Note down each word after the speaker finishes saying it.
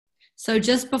So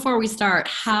just before we start,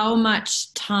 how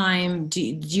much time do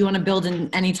you want to build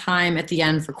in any time at the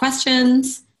end for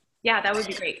questions? Yeah, that would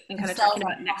be great. And kind of So talking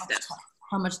like about next steps.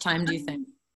 how much time do you think?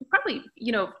 Probably,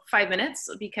 5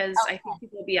 minutes because I think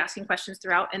people will be asking questions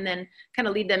throughout and then kind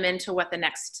of lead them into what the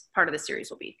next part of the series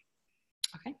will be.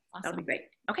 Okay, awesome. That'll be great.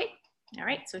 Okay. All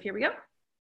right. So here we go.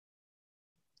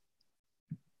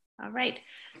 All right.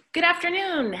 Good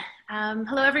afternoon.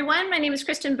 Hello, everyone. My name is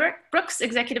Kristen Brooks,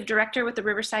 Executive Director with the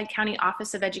Riverside County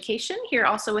Office of Education, here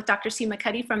also with Dr. Seema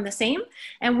Cuddy from the same.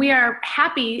 And we are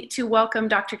happy to welcome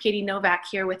Dr. Katie Novak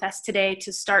here with us today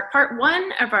to start part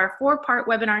one of our 4-part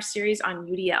webinar series on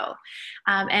UDL.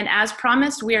 And as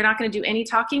promised, we are not going to do any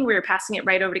talking. We're passing it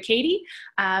right over to Katie.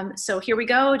 So here we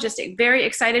go. Just very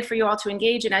excited for you all to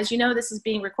engage. And as you know, this is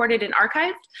being recorded and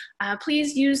archived.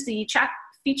 Please use the chat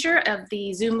feature of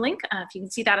the Zoom link, if you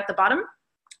can see that at the bottom,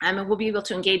 and we'll be able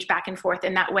to engage back and forth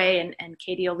in that way, and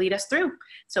Katie will lead us through.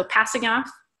 So passing off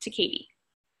to Katie.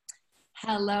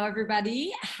 Hello,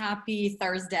 everybody. Happy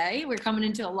Thursday. We're coming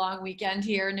into a long weekend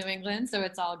here in New England, so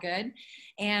it's all good.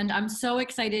 And I'm so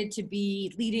excited to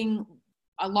be leading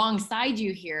alongside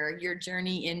you here, your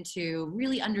journey into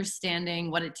really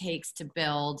understanding what it takes to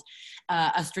build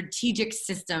a strategic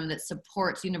system that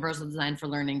supports universal design for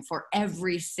learning for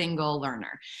every single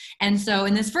learner. And so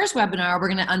in this first webinar, we're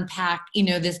going to unpack,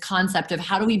 this concept of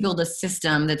how do we build a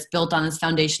system that's built on this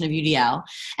foundation of UDL,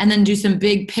 and then do some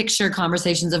big picture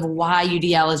conversations of why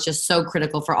UDL is just so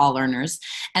critical for all learners.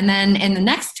 And then in the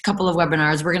next couple of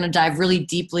webinars, we're going to dive really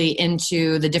deeply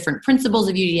into the different principles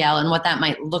of UDL and what that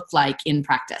might look like in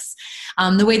practice.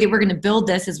 The way that we're going to build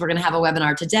this is we're going to have a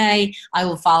webinar today. I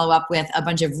will follow up with a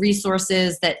bunch of resources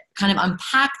that kind of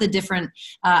unpack the different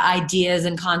ideas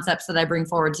and concepts that I bring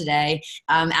forward today.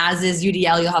 As is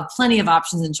UDL, you'll have plenty of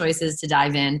options and choices to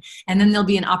dive in. And then there'll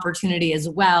be an opportunity as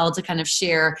well to kind of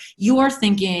share your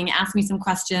thinking, ask me some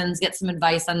questions, get some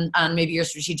advice on maybe your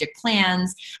strategic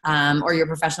plans or your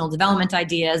professional development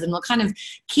ideas. And we'll kind of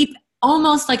keep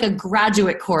almost like a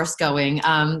graduate course going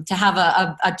to have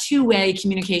a two-way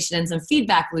communication and some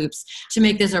feedback loops to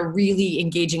make this a really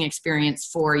engaging experience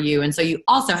for you. And so you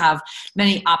also have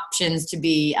many options to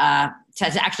be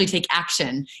to actually take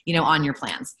action, on your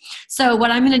plans. So what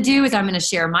I'm going to do is I'm going to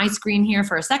share my screen here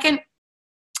for a second.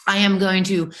 I am going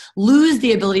to lose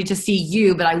the ability to see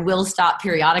you, but I will stop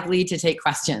periodically to take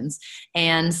questions.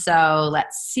 And so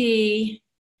let's see.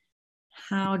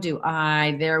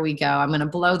 There we go. I'm going to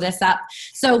blow this up.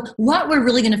 So what we're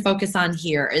really going to focus on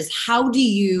here is how do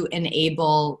you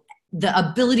enable the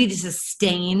ability to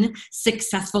sustain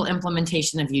successful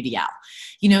implementation of UDL?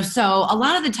 So a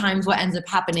lot of the times what ends up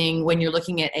happening when you're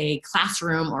looking at a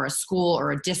classroom or a school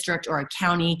or a district or a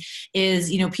county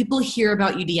is, people hear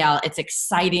about UDL. It's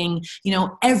exciting.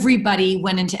 Everybody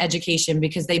went into education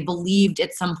because they believed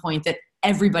at some point that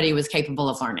everybody was capable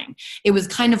of learning. It was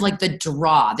kind of like the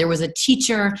draw. There was a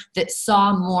teacher that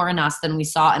saw more in us than we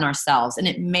saw in ourselves, and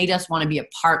it made us want to be a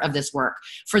part of this work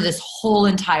for this whole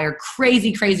entire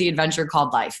crazy, crazy adventure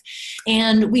called life.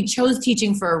 And we chose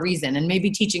teaching for a reason, and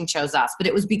maybe teaching chose us, but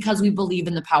it was because we believe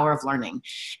in the power of learning.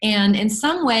 And in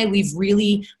some way, we've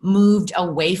really moved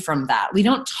away from that. We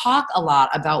don't talk a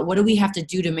lot about what do we have to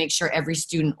do to make sure every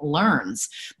student learns.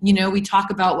 We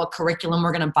talk about what curriculum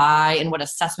we're going to buy and what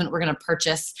assessment we're going to purchase.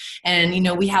 And,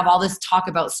 we have all this talk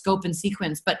about scope and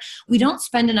sequence, but we don't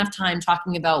spend enough time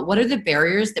talking about what are the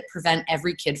barriers that prevent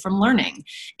every kid from learning.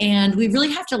 And we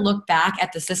really have to look back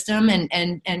at the system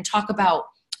and talk about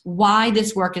why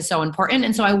this work is so important.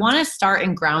 And so I want to start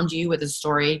and ground you with a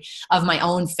story of my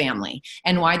own family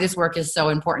and why this work is so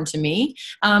important to me.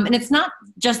 And it's not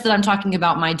just that I'm talking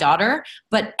about my daughter,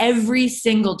 but every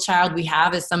single child we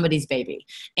have is somebody's baby.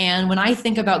 And when I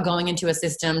think about going into a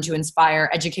system to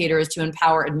inspire educators, to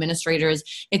empower administrators,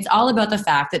 it's all about the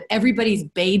fact that everybody's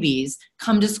babies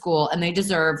come to school and they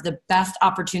deserve the best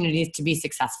opportunities to be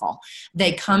successful.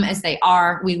 They come as they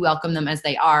are. We welcome them as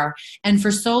they are. And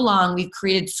for so long, we've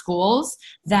created schools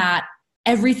that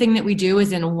everything that we do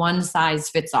is in one size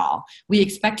fits all. We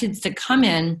expect kids to come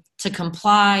in, to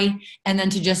comply, and then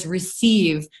to just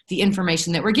receive the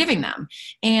information that we're giving them.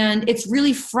 And it's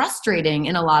really frustrating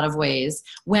in a lot of ways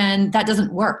when that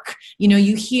doesn't work.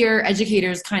 You hear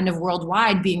educators kind of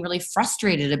worldwide being really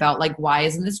frustrated about why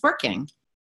isn't this working?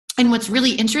 And what's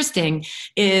really interesting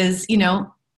is,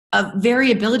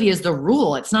 variability is the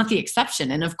rule. It's not the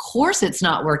exception. And of course it's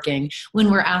not working when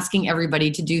we're asking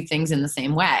everybody to do things in the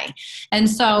same way. And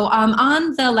so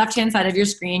on the left-hand side of your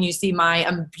screen, you see my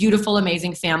beautiful,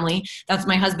 amazing family. That's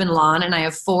my husband, Lon, and I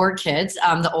have 4 kids.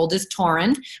 The oldest,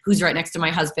 Torin, who's right next to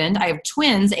my husband. I have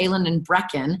twins, Aylin and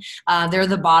Brecken. They're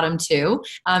the bottom 2.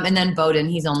 And then Bowden,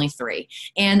 he's only 3.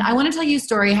 And I want to tell you a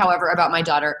story, however, about my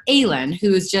daughter, Aylin,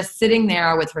 who's just sitting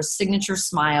there with her signature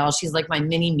smile. She's like my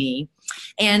mini me.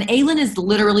 And Aylin is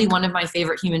literally one of my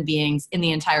favorite human beings in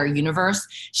the entire universe.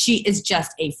 She is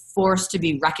just a force to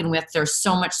be reckoned with. There's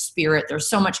so much spirit. There's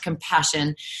so much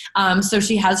compassion. So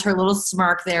she has her little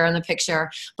smirk there in the picture.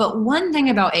 But one thing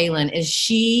about Aylin is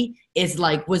she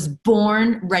was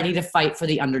born ready to fight for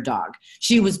the underdog.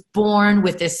 She was born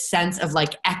with this sense of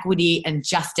like equity and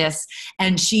justice.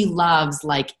 And she loves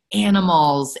like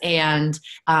animals and,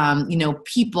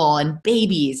 people and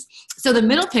babies. So the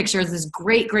middle picture is this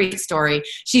great, great story.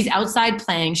 She's outside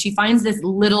playing. She finds this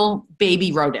little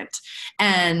baby rodent.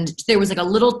 And there was like a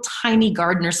little tiny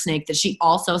gardener snake that she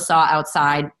also saw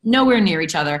outside, nowhere near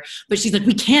each other. But she's like,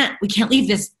 we can't leave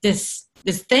this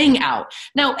thing out.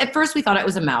 Now, at first we thought it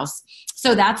was a mouse.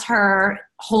 So that's her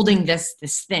holding this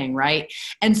thing, right?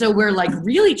 And so we're like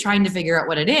really trying to figure out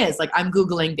what it is. Like I'm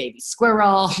Googling baby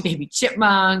squirrel, baby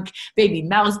chipmunk, baby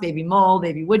mouse, baby mole,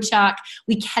 baby woodchuck.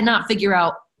 We cannot figure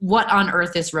out what on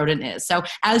earth this rodent is. So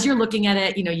as you're looking at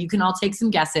it, you can all take some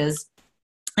guesses.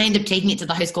 I end up taking it to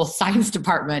the high school science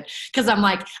department because I'm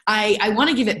like, I want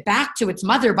to give it back to its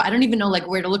mother, but I don't even know like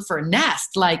where to look for a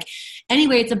nest. Like,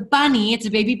 anyway, it's a bunny. It's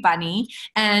a baby bunny.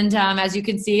 And as you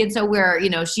can see, and so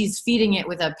she's feeding it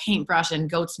with a paintbrush and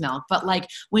goat's milk. But like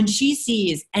when she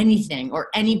sees anything or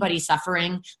anybody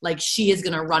suffering, like she is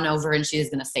going to run over and she is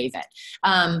going to save it.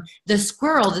 The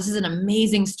squirrel, this is an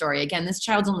amazing story. Again, this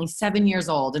child's only 7 years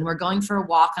old and we're going for a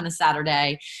walk on a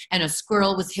Saturday and a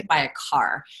squirrel was hit by a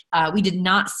car. We did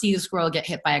not see the squirrel get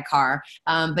hit by a car,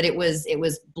 but it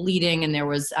was bleeding and there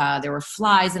were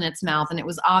flies in its mouth and it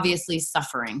was obviously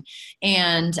suffering.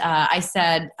 And I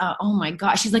said, oh my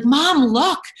gosh. She's like, Mom,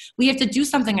 look, we have to do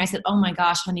something. I said, oh my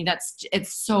gosh, honey,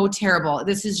 it's so terrible.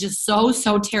 This is just so,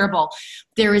 so terrible.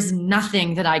 There is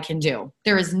nothing that I can do.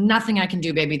 There is nothing I can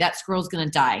do, baby. That squirrel's going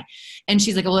to die. And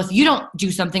she's like, well, if you don't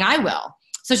do something, I will.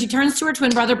 So she turns to her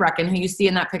twin brother, Brecken, who you see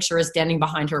in that picture is standing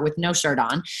behind her with no shirt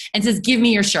on, and says, give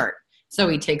me your shirt. So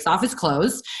he takes off his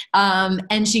clothes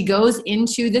and she goes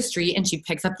into the street and she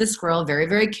picks up the squirrel very,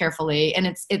 very carefully.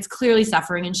 And it's clearly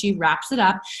suffering and she wraps it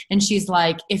up and she's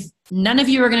like, if none of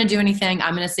you are going to do anything,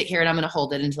 I'm going to sit here and I'm going to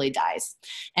hold it until he dies.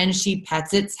 And she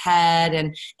pets its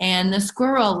head and the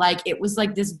squirrel, like it was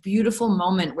like this beautiful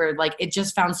moment where like it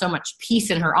just found so much peace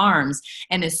in her arms.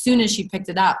 And as soon as she picked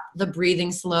it up, the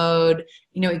breathing slowed,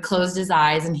 he closed his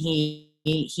eyes and he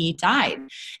died.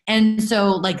 And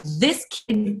so like this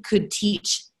kid could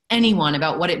teach anyone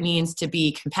about what it means to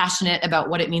be compassionate, about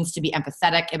what it means to be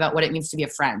empathetic, about what it means to be a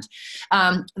friend.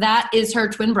 That is her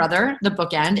twin brother, the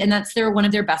bookend, and that's one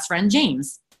of their best friend,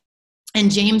 James. And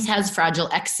James has Fragile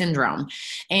X syndrome,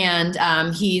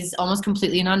 and he's almost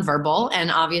completely nonverbal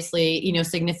and obviously,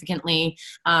 significantly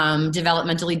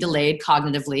developmentally delayed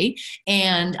cognitively.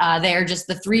 And they're just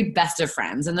the 3 best of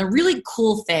friends. And the really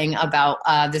cool thing about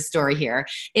this story here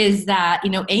is that,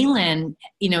 Aylin,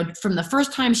 from the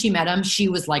first time she met him, she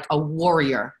was like a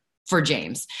warrior for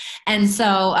James. And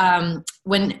so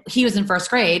when he was in first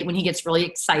grade, when he gets really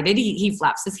excited, he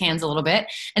flaps his hands a little bit.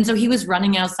 And so he was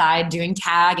running outside doing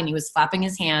tag and he was flapping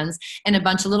his hands and a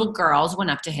bunch of little girls went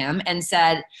up to him and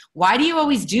said, why do you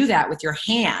always do that with your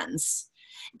hands?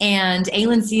 And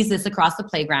Aylin sees this across the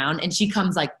playground and she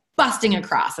comes like busting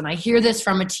across. And I hear this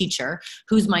from a teacher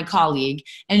who's my colleague.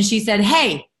 And she said,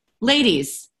 hey,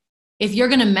 ladies, if you're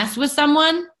going to mess with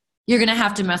someone, you're going to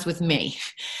have to mess with me.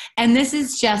 And this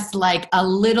is just like a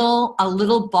little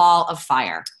ball of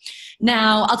fire.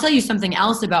 Now, I'll tell you something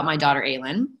else about my daughter,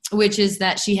 Aylin, which is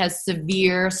that she has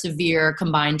severe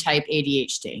combined type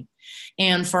ADHD.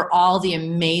 And for all the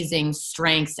amazing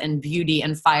strengths and beauty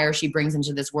and fire she brings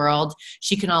into this world,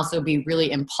 she can also be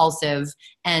really impulsive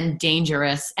and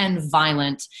dangerous and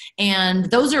violent. And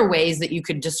those are ways that you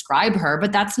could describe her,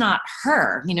 but that's not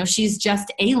her. She's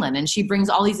just Aylin, and she brings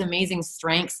all these amazing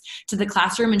strengths to the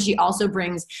classroom, and she also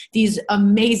brings these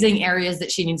amazing areas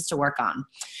that she needs to work on.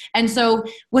 And so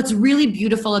what's really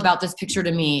beautiful about this picture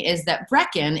to me is that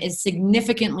Brecken is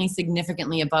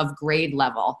significantly above grade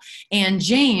level, and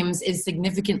James is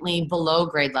significantly below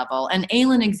grade level, and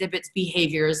Aylin exhibits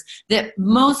behaviors that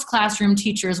most classroom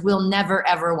teachers will never,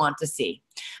 ever want to see.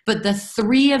 But the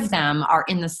 3 of them are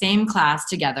in the same class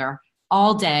together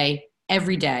all day,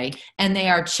 every day, and they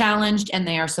are challenged and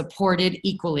they are supported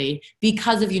equally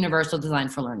because of universal design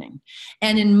for learning.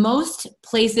 And in most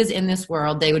places in this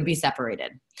world, they would be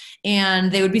separated.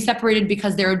 And they would be separated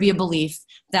because there would be a belief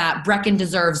that Brecken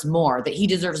deserves more, that he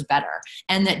deserves better,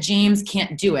 and that James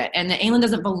can't do it, and that Aylin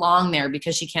doesn't belong there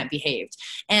because she can't behave.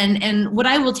 And what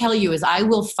I will tell you is I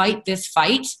will fight this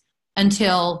fight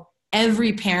until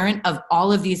every parent of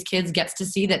all of these kids gets to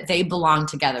see that they belong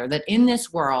together, that in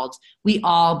this world, we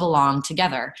all belong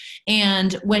together.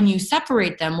 And when you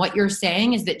separate them, what you're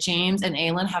saying is that James and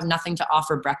Aylin have nothing to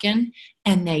offer Brecken,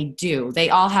 and they do. They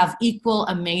all have equal,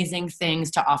 amazing things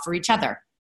to offer each other.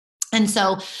 And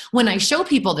so when I show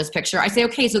people this picture, I say,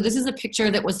 okay, so this is a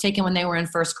picture that was taken when they were in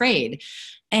first grade.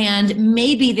 And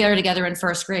maybe they're together in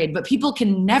first grade, but people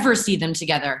can never see them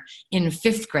together in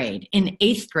fifth grade, in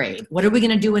eighth grade. What are we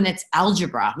going to do when it's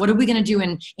algebra? What are we going to do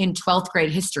in 12th grade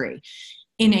history?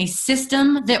 In a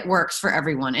system that works for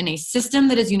everyone, in a system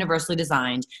that is universally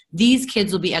designed, these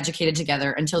kids will be educated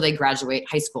together until they graduate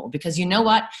high school. Because you know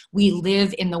what? We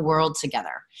live in the world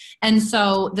together. And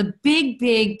so the big,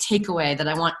 big takeaway that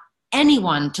I want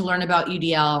anyone to learn about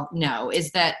UDL know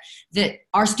is that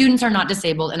our students are not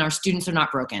disabled and our students are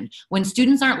not broken. When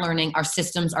students aren't learning, our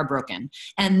systems are broken.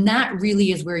 And that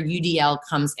really is where UDL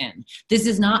comes in. This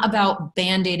is not about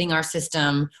band-aiding our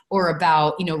system or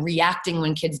about, reacting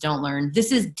when kids don't learn.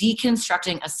 This is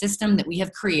deconstructing a system that we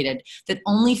have created that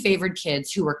only favored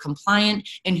kids who were compliant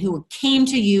and who came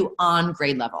to you on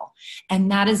grade level.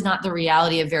 And that is not the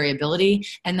reality of variability.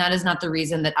 And that is not the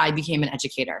reason that I became an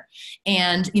educator.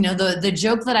 And, the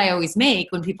joke that I always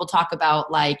make when people talk about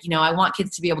I want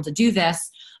kids to be able to do this,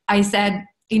 I said,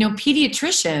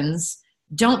 pediatricians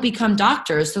don't become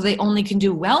doctors, so they only can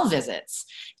do well visits.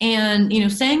 And,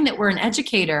 saying that we're an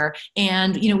educator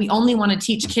and, we only want to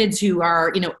teach kids who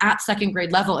are, at second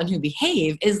grade level and who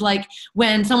behave is like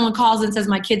when someone calls and says,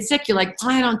 my kid's sick, you're like,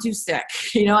 I don't do sick.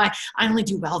 I only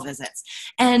do well visits.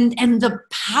 And the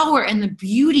power and the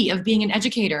beauty of being an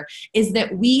educator is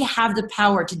that we have the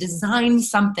power to design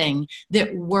something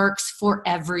that works for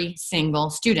every single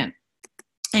student.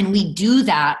 And we do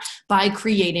that by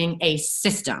creating a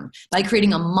system, by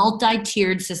creating a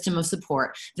multi-tiered system of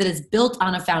support that is built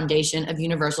on a foundation of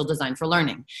universal design for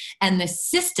learning. And the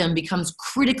system becomes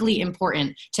critically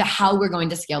important to how we're going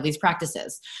to scale these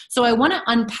practices. So I want to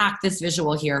unpack this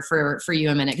visual here for you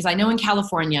a minute, because I know in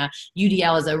California,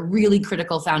 UDL is a really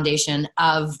critical foundation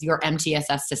of your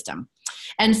MTSS system.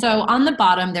 And so on the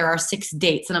bottom, there are 6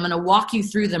 dates, and I'm going to walk you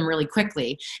through them really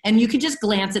quickly. And you can just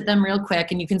glance at them real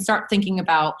quick, and you can start thinking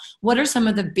about what are some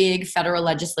of the big federal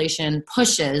legislation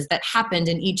pushes that happened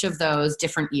in each of those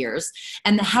different years,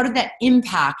 and how did that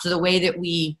impact the way that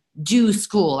we do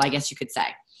school, I guess you could say.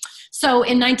 So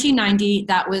in 1990,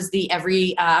 that was the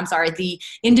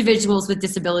Individuals with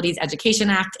Disabilities Education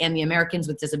Act and the Americans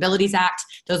with Disabilities Act.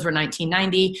 Those were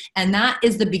 1990. And that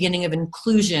is the beginning of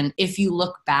inclusion if you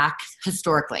look back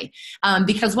historically.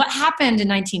 Because what happened in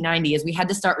 1990 is we had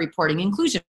to start reporting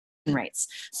inclusion rates.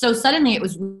 So suddenly it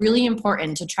was really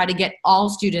important to try to get all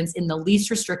students in the least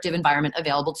restrictive environment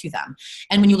available to them.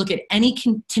 And when you look at any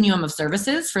continuum of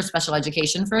services for special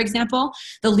education, for example,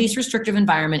 the least restrictive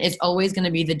environment is always going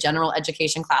to be the general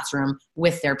education classroom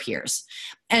with their peers.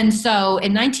 And so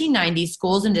in 1990,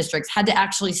 schools and districts had to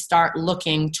actually start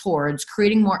looking towards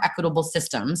creating more equitable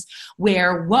systems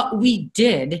where what we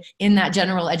did in that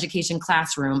general education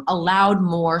classroom allowed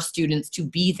more students to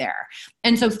be there.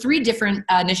 And so 3 different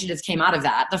initiatives came out of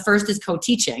that. The first is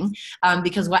co-teaching,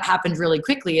 because what happened really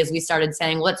quickly is we started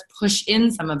saying, let's push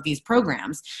in some of these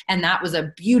programs. And that was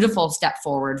a beautiful step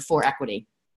forward for equity.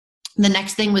 The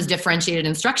next thing was differentiated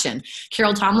instruction.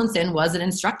 Carol Tomlinson was an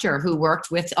instructor who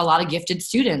worked with a lot of gifted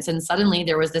students, and suddenly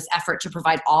there was this effort to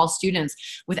provide all students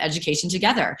with education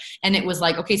together. And it was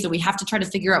like, okay, so we have to try to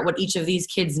figure out what each of these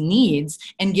kids needs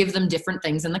and give them different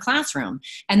things in the classroom.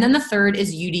 And then the third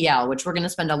is UDL, which we're going to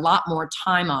spend a lot more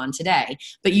time on today.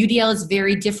 But UDL is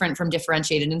very different from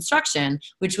differentiated instruction,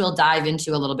 which we'll dive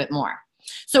into a little bit more.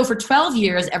 So for 12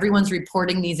 years, everyone's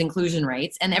reporting these inclusion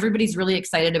rates, and everybody's really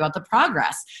excited about the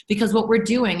progress, because what we're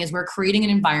doing is we're creating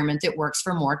an environment that works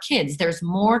for more kids. There's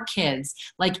more kids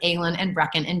like Aylin and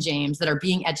Brecken and James that are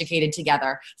being educated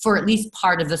together for at least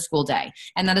part of the school day.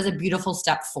 And that is a beautiful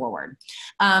step forward.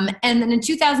 And then in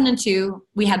 2002,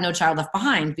 we had No Child Left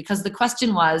Behind, because the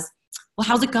question was, well,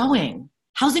 how's it going?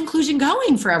 How's inclusion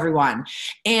going for everyone?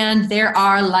 And there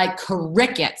are like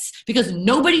crickets, because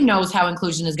nobody knows how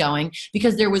inclusion is going,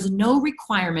 because there was no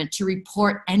requirement to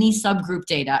report any subgroup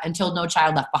data until No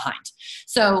Child Left Behind.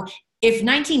 So If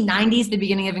 1990 is the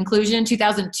beginning of inclusion,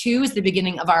 2002 is the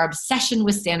beginning of our obsession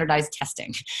with standardized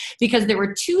testing, because there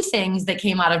were two things that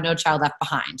came out of No Child Left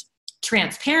Behind.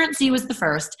 Transparency was the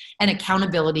first, and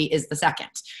accountability is the second.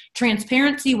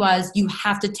 Transparency was, you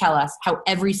have to tell us how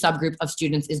every subgroup of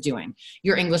students is doing.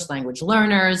 Your English language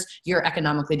learners, your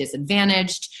economically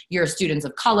disadvantaged, your students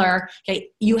of color. Okay,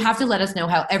 you have to let us know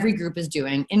how every group is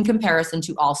doing in comparison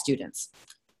to all students.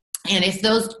 And if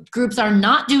those groups are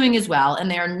not doing as well and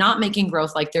they are not making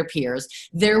growth like their peers,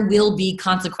 there will be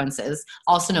consequences,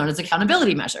 also known as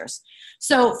accountability measures.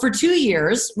 So for 2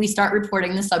 years, we start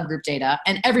reporting the subgroup data,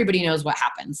 and everybody knows what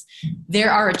happens.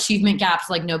 There are achievement gaps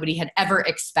like nobody had ever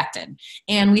expected.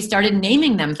 And we started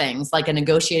naming them things like a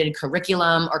negotiated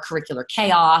curriculum or curricular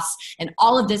chaos, and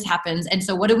all of this happens. And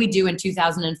so what do we do in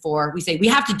 2004? We say, we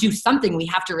have to do something, we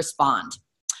have to respond.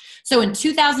 So in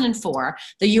 2004,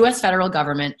 the US federal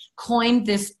government coined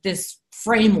this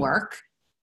framework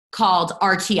called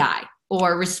RTI,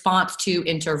 or response to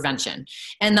intervention.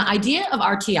 And the idea of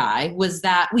RTI was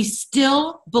that we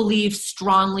still believe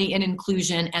strongly in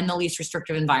inclusion and the least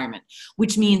restrictive environment,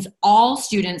 which means all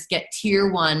students get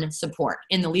tier 1 support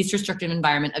in the least restrictive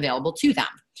environment available to them.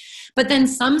 But then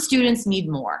some students need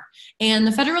more. And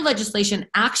the federal legislation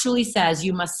actually says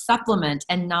you must supplement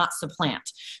and not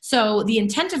supplant. So the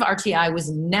intent of RTI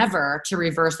was never to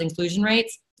reverse inclusion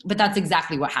rates, but that's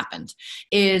exactly what happened.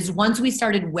 Is once we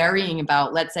started worrying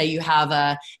about, let's say you have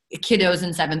kiddos in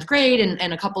 7th grade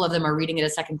and a couple of them are reading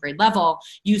at a 2nd grade level,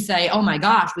 you say, oh my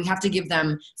gosh, we have to give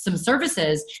them some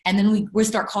services. And then we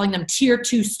start calling them tier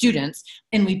 2 students,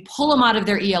 and we pull them out of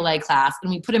their ELA class and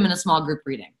we put them in a small group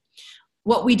reading.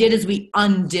 What we did is we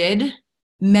undid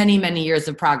many, many years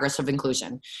of progress of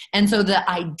inclusion. And so the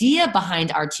idea behind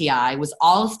RTI was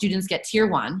all students get tier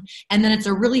 1, and then it's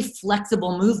a really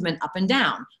flexible movement up and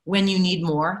down. When you need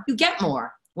more, you get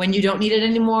more. When you don't need it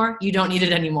anymore, you don't need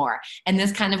it anymore. And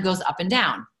this kind of goes up and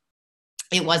down.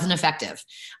 It wasn't effective.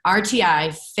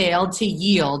 RTI failed to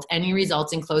yield any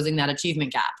results in closing that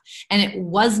achievement gap. And it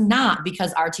was not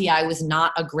because RTI was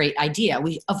not a great idea.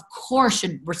 We, of course,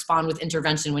 should respond with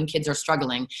intervention when kids are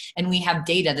struggling. And we have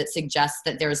data that suggests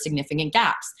that there are significant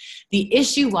gaps. The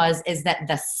issue is that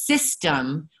the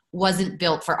system wasn't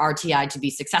built for RTI to be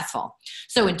successful.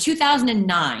 So in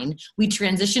 2009, we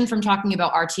transitioned from talking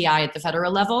about RTI at the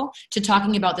federal level to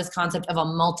talking about this concept of a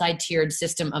multi-tiered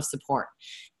system of support.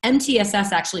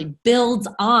 MTSS actually builds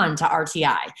on to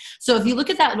RTI. So if you look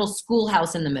at that little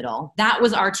schoolhouse in the middle, that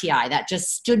was RTI. That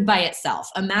just stood by itself.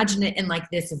 Imagine it in like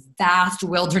this vast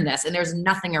wilderness, and there's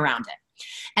nothing around it.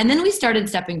 And then we started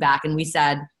stepping back and we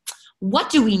said,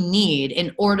 what do we need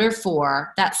in order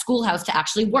for that schoolhouse to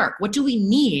actually work? What do we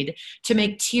need to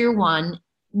make tier 1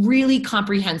 really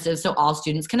comprehensive so all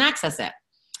students can access it?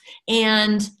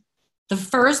 And the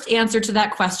first answer to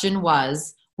that question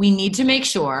was, we need to make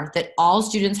sure that all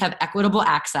students have equitable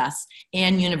access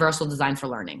and universal design for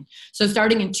learning. So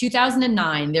starting in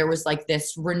 2009, there was like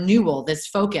this renewal, this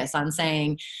focus on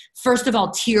saying, first of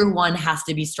all, tier 1 has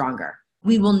to be stronger.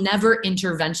 We will never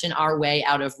intervention our way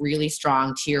out of really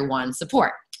strong tier 1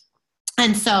 support.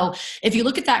 And so if you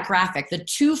look at that graphic, the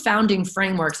two founding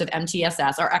frameworks of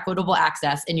MTSS are equitable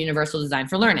access and universal design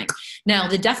for learning. Now,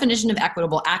 the definition of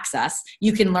equitable access,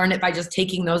 you can learn it by just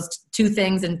taking those two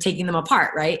things and taking them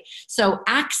apart, right? So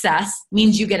access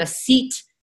means you get a seat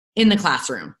in the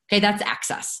classroom. Okay, that's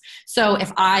access. So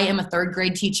if I am a 3rd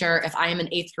grade teacher, if I am an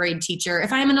 8th grade teacher,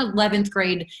 if I am an 11th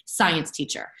grade science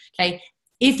teacher, okay,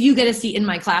 if you get a seat in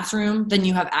my classroom, then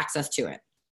you have access to it.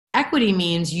 Equity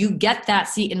means you get that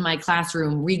seat in my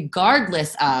classroom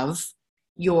regardless of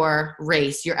your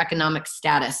race, your economic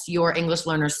status, your English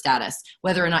learner status,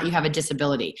 whether or not you have a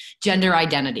disability, gender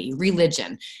identity,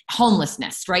 religion,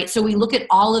 homelessness, right? So we look at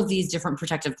all of these different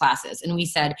protective classes, and we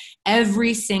said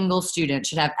every single student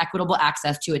should have equitable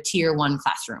access to a tier 1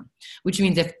 classroom, which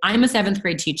means if I'm a 7th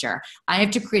grade teacher, I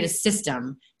have to create a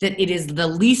system that it is the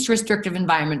least restrictive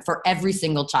environment for every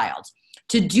single child.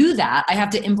 To do that, I have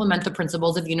to implement the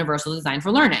principles of universal design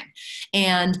for learning.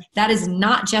 And that is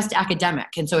not just academic.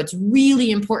 And so it's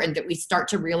really important that we start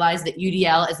to realize that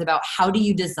UDL is about how do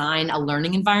you design a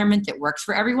learning environment that works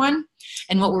for everyone.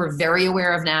 And what we're very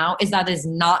aware of now is that is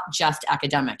not just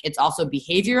academic. It's also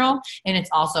behavioral, and it's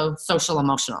also social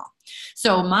emotional.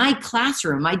 So my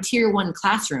classroom, my tier 1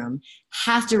 classroom,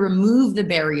 has to remove the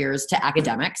barriers to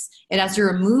academics. It has to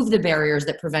remove the barriers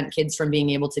that prevent kids from being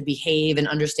able to behave and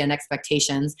understand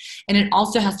expectations. And it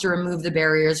also has to remove the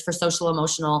barriers for social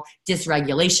emotional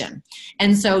dysregulation.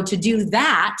 And so to do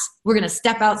that, we're going to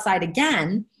step outside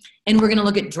again, and we're going to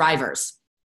look at drivers.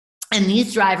 And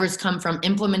these drivers come from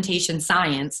implementation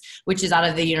science, which is out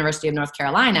of the University of North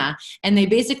Carolina. And they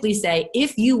basically say,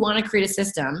 if you want to create a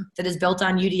system that is built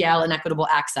on UDL and equitable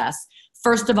access,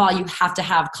 first of all, you have to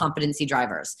have competency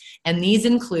drivers. And these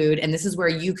include, and this is where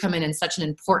you come in such an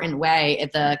important way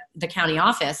at the county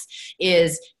office,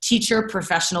 is teacher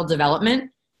professional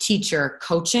development, teacher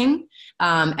coaching,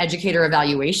 educator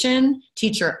evaluation,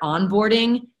 teacher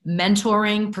onboarding,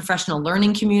 mentoring, professional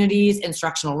learning communities,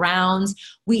 instructional rounds.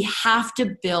 We have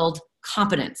to build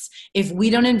competence. If we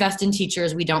don't invest in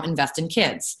teachers, we don't invest in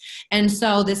kids. And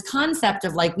so this concept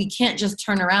of like, we can't just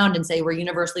turn around and say we're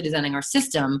universally designing our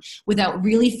system without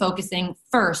really focusing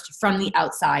first from the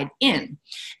outside in.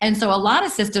 And so a lot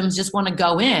of systems just want to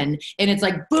go in and it's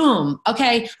like, boom,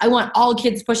 okay, I want all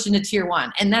kids pushed into tier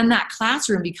 1. And then that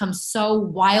classroom becomes so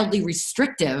wildly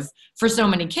restrictive for so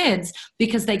many kids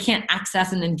because they can't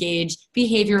access and engage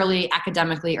behaviorally,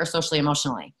 academically, or socially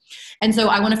emotionally. And so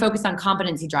I want to focus on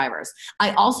competency drivers.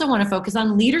 I also want to focus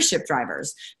on leadership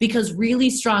drivers because really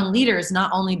strong leaders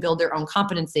not only build their own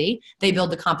competency, they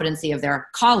build the competency of their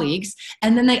colleagues.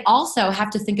 And then they also have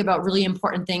to think about really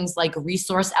important things like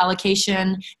resource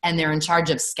allocation, and they're in charge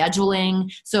of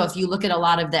scheduling. So if you look at a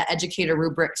lot of the educator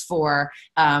rubrics for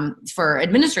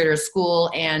administrators, school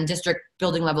and district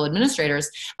building level administrators,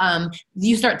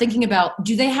 you start thinking about,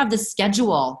 do they have the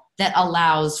schedule that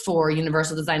allows for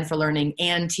universal design for learning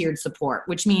and tiered support,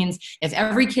 which means if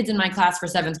every kid's in my class for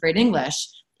 7th grade English,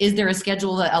 is there a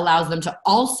schedule that allows them to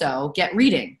also get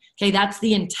reading? Okay, that's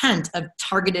the intent of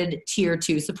targeted tier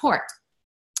 2 support.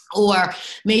 Or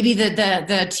maybe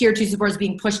the tier 2 support is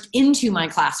being pushed into my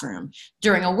classroom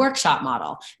during a workshop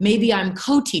model. Maybe I'm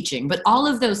co-teaching, but all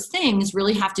of those things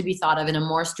really have to be thought of in a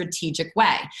more strategic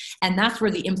way. And that's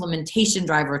where the implementation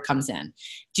driver comes in.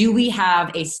 Do we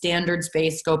have a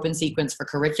standards-based scope and sequence for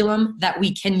curriculum that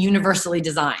we can universally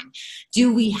design?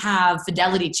 Do we have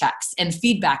fidelity checks and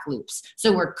feedback loops?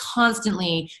 So we're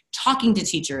constantly talking to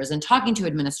teachers and talking to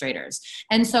administrators.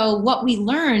 And so what we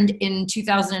learned in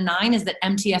 2009 is that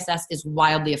MTSS is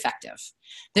wildly effective.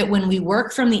 That when we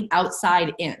work from the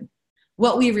outside in,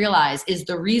 what we realize is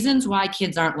the reasons why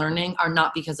kids aren't learning are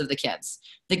not because of the kids.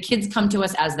 The kids come to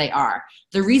us as they are.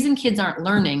 The reason kids aren't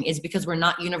learning is because we're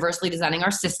not universally designing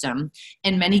our system,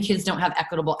 and many kids don't have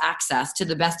equitable access to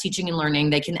the best teaching and learning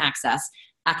they can access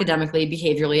academically,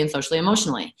 behaviorally, and socially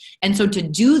emotionally. And so to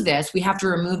do this, we have to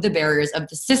remove the barriers of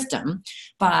the system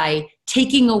by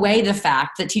taking away the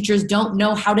fact that teachers don't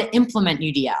know how to implement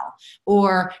UDL,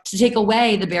 or to take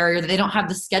away the barrier that they don't have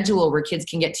the schedule where kids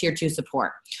can get tier 2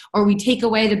 support, or we take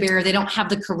away the barrier they don't have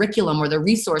the curriculum or the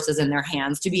resources in their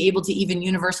hands to be able to even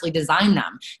universally design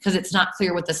them because it's not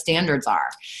clear what the standards are.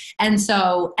 And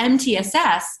so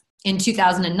MTSS in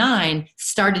 2009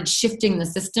 started shifting the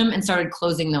system and started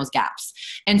closing those gaps.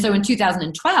 And so in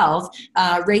 2012,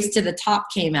 Race to the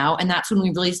Top came out, and that's when we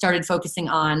really started focusing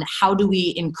on how do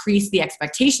we increase the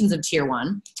expectations of tier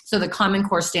 1. So the Common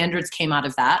Core Standards came out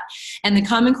of that. And the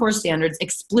Common Core Standards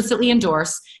explicitly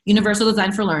endorse universal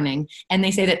design for learning. And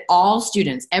they say that all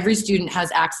students, every student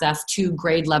has access to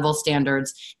grade level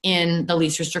standards in the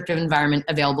least restrictive environment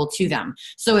available to them.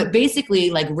 So it basically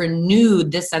like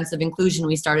renewed this sense of inclusion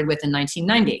we started with in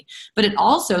 1990. But it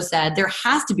also said there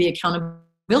has to be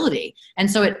accountability.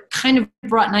 And so it kind of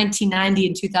brought 1990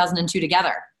 and 2002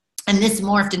 together. And this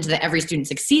morphed into the Every Student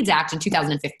Succeeds Act in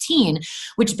 2015,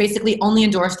 which basically only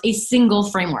endorsed a single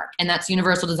framework, and that's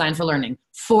universal design for learning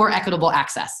for equitable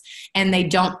access. And they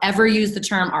don't ever use the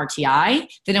term RTI.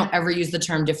 They don't ever use the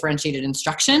term differentiated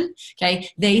instruction. Okay.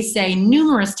 They say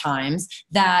numerous times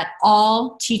that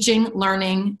all teaching,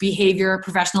 learning, behavior,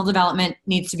 professional development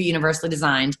needs to be universally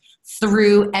designed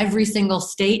through every single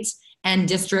state and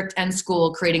district and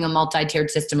school, creating a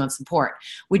multi-tiered system of support,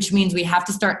 which means we have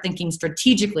to start thinking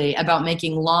strategically about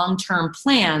making long-term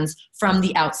plans from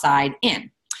the outside in.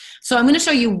 So I'm going to show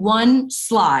you one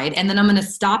slide, and then I'm going to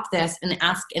stop this and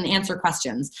ask and answer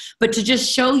questions. But to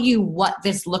just show you what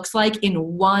this looks like in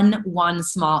one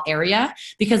small area,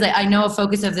 because I know a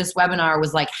focus of this webinar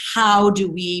was like, how do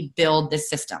we build this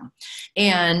system?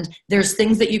 And there's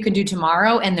things that you can do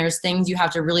tomorrow, and there's things you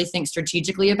have to really think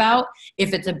strategically about.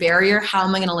 If it's a barrier, how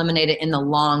am I going to eliminate it in the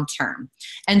long term?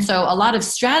 And so a lot of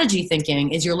strategy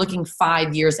thinking is you're looking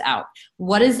 5 years out.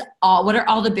 What are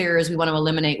all the barriers we want to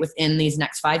eliminate within these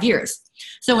next 5 years?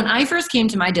 So when I first came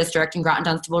to my district in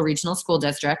Groton-Dunstable Regional School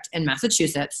District in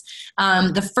Massachusetts,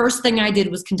 the first thing I did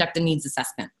was conduct a needs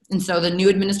assessment. And so the new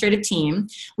administrative team,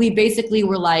 we basically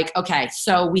were like, okay,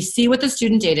 so we see what the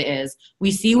student data is.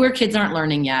 We see where kids aren't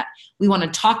learning yet. We want to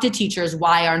talk to teachers.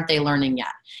 Why aren't they learning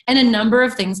yet? And a number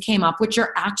of things came up, which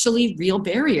are actually real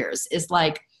barriers, is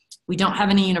like, We don't have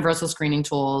any universal screening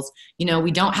tools.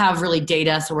 We don't have really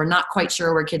data, so we're not quite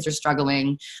sure where kids are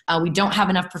struggling. We don't have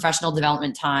enough professional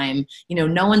development time.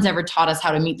 No one's ever taught us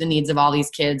how to meet the needs of all these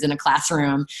kids in a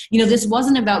classroom. This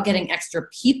wasn't about getting extra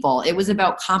people. It was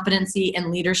about competency and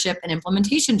leadership and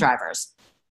implementation drivers.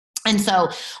 And so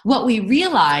what we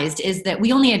realized is that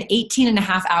we only had 18 and a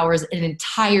half hours an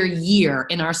entire year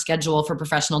in our schedule for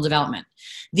professional development.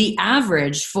 The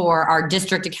average for our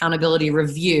district accountability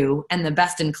review and the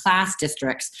best in class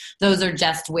districts, those are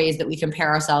just ways that we compare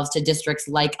ourselves to districts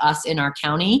like us in our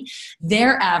county.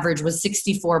 Their average was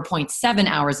 64.7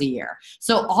 hours a year.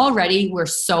 So already we're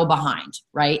so behind,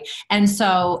 right? And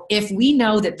so if we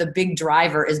know that the big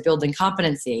driver is building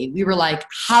competency, we were like,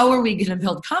 how are we going to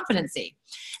build competency?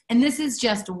 And this is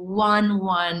just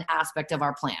one aspect of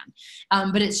our plan.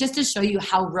 But it's just to show you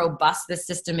how robust this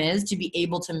system is to be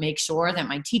able to make sure that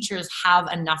my teachers have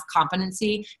enough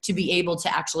competency to be able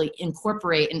to actually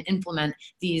incorporate and implement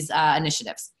these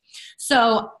initiatives.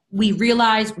 So we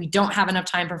realize we don't have enough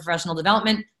time for professional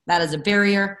development. That is a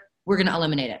barrier. We're going to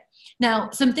eliminate it.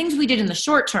 Now, some things we did in the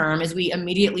short term is we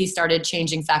immediately started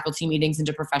changing faculty meetings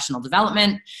into professional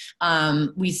development.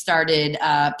 We started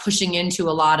pushing into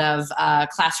a lot of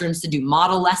classrooms to do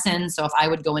model lessons. So if I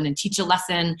would go in and teach a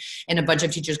lesson and a bunch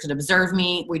of teachers could observe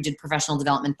me, we did professional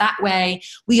development that way.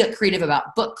 We got creative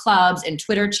about book clubs and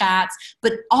Twitter chats,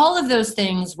 but all of those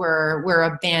things were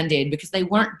a Band-Aid because they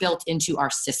weren't built into our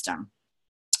system.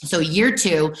 So year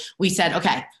 2, we said,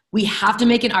 okay, we have to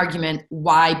make an argument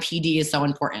why PD is so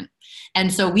important.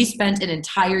 And so we spent an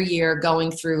entire year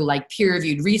going through like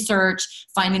peer-reviewed research,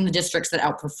 finding the districts that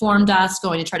outperformed us,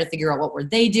 going to try to figure out what were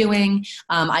they doing.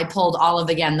 I pulled all of,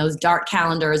 again, those DART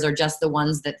calendars are just the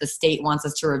ones that the state wants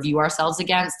us to review ourselves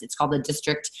against. It's called the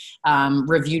district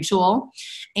review tool.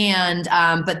 And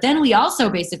but then we also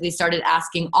basically started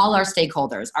asking all our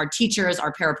stakeholders, our teachers,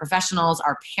 our paraprofessionals,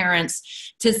 our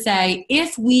parents, to say,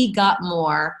 if we got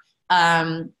more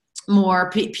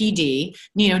PD,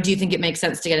 do you think it makes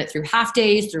sense to get it through half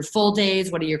days, through full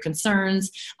days? What are your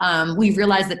concerns? We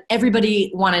realized that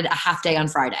everybody wanted a half day on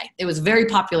Friday. It was a very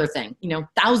popular thing.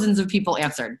 Thousands of people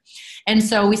answered. And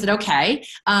so we said, okay,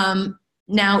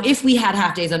 now if we had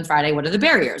half days on Friday, what are the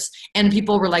barriers? And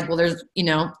people were like, well, there's,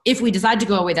 if we decide to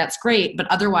go away, that's great. But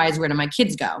otherwise, where do my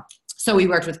kids go? So we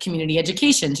worked with community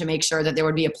education to make sure that there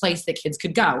would be a place that kids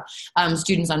could go.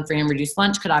 Students on free and reduced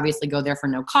lunch could obviously go there for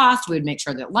no cost. We would make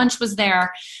sure that lunch was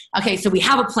there. Okay, so we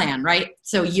have a plan, right?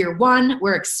 So year 1,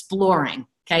 we're exploring.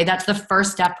 Okay, that's the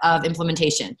first step of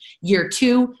implementation. Year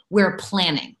 2, we're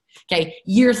planning. Okay,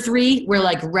 year 3, we're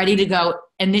like ready to go,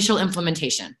 initial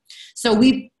implementation. So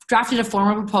we drafted a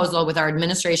formal proposal with our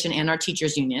administration and our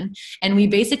teachers union. And we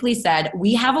basically said,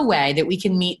 we have a way that we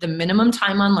can meet the minimum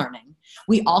time on learning.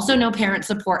 We also know parents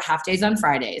support half days on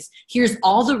Fridays. Here's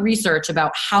all the research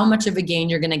about how much of a gain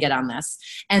you're going to get on this.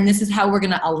 And this is how we're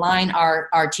going to align our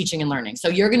teaching and learning. So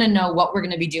you're going to know what we're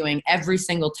going to be doing every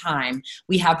single time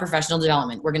we have professional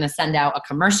development. We're going to send out a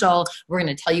commercial. We're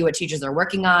going to tell you what teachers are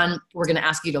working on. We're going to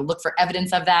ask you to look for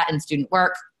evidence of that in student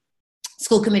work.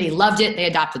 School committee loved it. They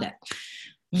adopted it.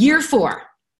 Year 4,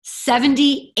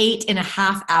 78 and a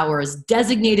half hours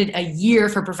designated a year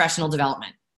for professional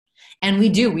development. And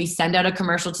we send out a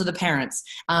commercial to the parents.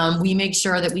 We make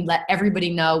sure that we let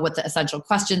everybody know what the essential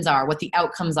questions are, what the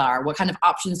outcomes are, what kind of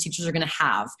options teachers are going to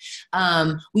have.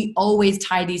 We always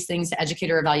tie these things to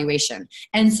educator evaluation.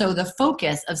 And so the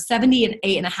focus of 78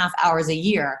 and a half hours a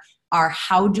year are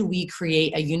how do we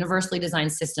create a universally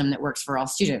designed system that works for all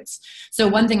students. So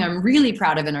one thing I'm really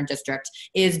proud of in our district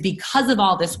is because of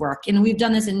all this work, and we've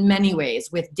done this in many ways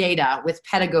with data, with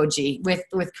pedagogy, with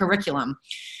curriculum,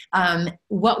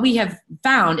 what we have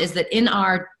found is that in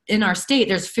our state,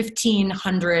 there's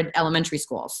 1,500 elementary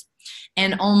schools,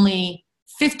 and only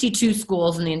 52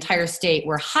 schools in the entire state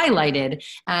were highlighted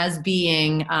as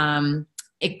being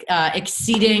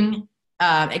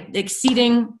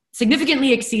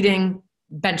significantly exceeding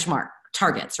benchmark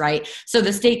targets, right? So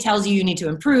the state tells you need to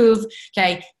improve,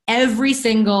 okay? Every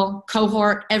single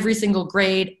cohort, every single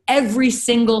grade, every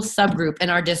single subgroup in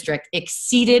our district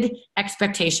exceeded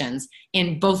expectations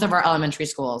in both of our elementary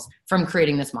schools from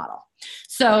creating this model.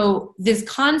 So this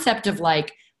concept of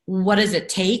like, what does it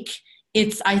take?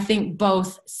 It's, I think,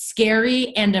 both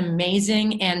scary and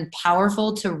amazing and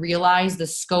powerful to realize the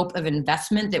scope of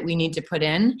investment that we need to put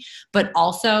in, but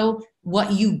also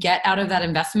what you get out of that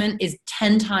investment is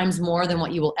 10 times more than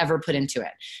what you will ever put into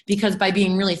it. Because by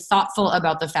being really thoughtful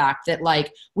about the fact that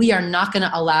like, we are not going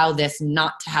to allow this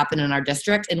not to happen in our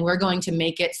district, and we're going to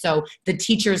make it so the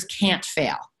teachers can't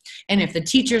fail. And if the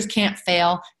teachers can't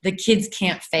fail, the kids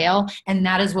can't fail. And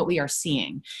that is what we are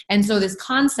seeing. And so this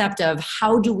concept of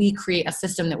how do we create a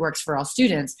system that works for all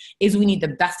students is we need the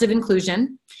best of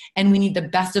inclusion and we need the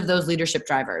best of those leadership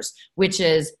drivers, which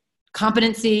is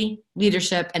competency,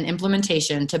 leadership, and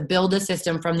implementation to build a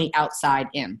system from the outside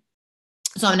in.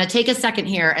 So I'm going to take a second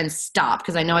here and stop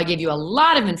because I know I gave you a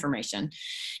lot of information.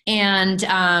 And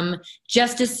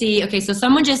just to see, okay, so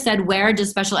someone just said, where does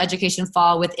special education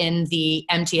fall within the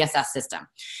MTSS system?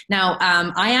 Now,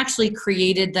 I actually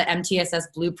created the MTSS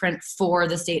blueprint for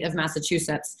the state of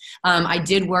Massachusetts. I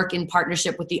did work in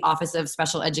partnership with the Office of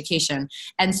Special Education,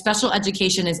 and special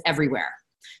education is everywhere.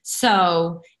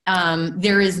 So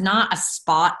there is not a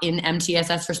spot in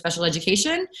MTSS for special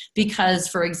education because,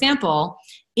 for example,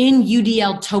 in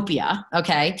UDL-topia,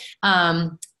 okay,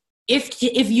 if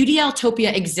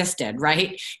UDL-topia existed,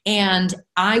 right, and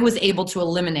I was able to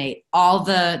eliminate all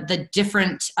the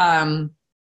different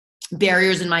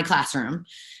barriers in my classroom,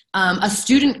 a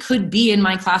student could be in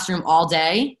my classroom all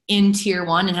day in Tier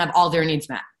 1 and have all their needs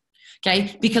met.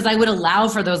 Okay, because I would allow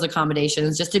for those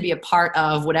accommodations just to be a part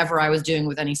of whatever I was doing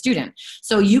with any student.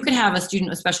 So you could have a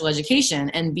student with special education,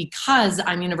 and because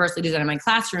I'm universally designing my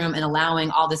classroom and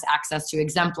allowing all this access to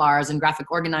exemplars and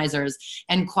graphic organizers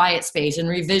and quiet space and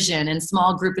revision and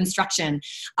small group instruction,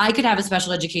 I could have a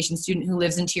special education student who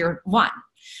lives in Tier 1.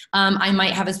 I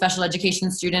might have a special education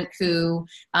student who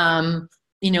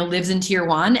lives in Tier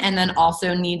 1 and then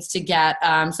also needs to get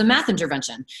some math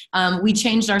intervention. We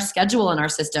changed our schedule in our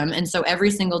system. And so every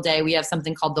single day we have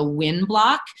something called the WIN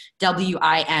block.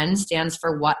 WIN stands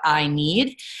for what I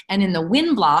need. And in the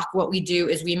WIN block, what we do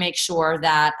is we make sure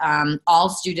that all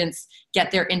students get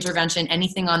their intervention,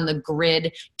 anything on the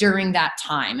grid during that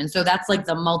time. And so that's like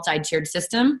the multi-tiered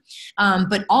system.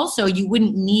 But also you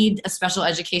wouldn't need a special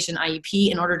education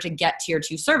IEP in order to get Tier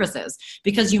 2 services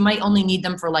because you might only need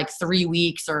them for like 3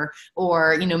 weeks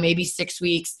or maybe 6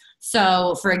 weeks.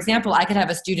 So for example, I could have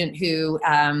a student who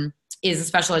is a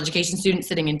special education student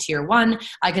sitting in Tier 1.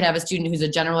 I could have a student who's a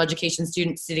general education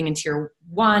student sitting in Tier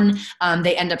 1.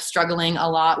 They end up struggling a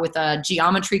lot with a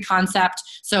geometry concept.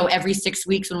 So every 6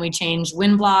 weeks when we change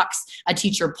WIN blocks, a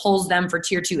teacher pulls them for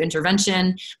Tier 2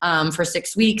 intervention for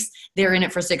 6 weeks. They're in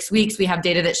it for 6 weeks. We have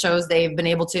data that shows they've been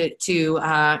able to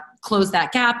close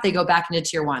that gap. They go back into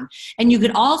Tier 1. And you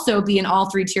could also be in all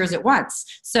 3 tiers at once.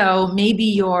 So maybe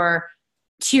you're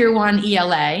Tier 1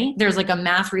 ELA, there's like a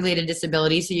math related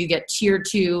disability. So you get Tier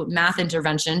 2 math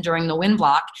intervention during the WIN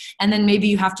block. And then maybe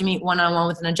you have to meet one-on-one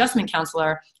with an adjustment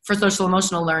counselor for social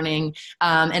emotional learning.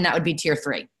 And that would be Tier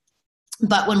 3.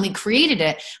 But when we created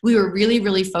it, we were really,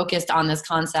 really focused on this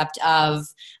concept of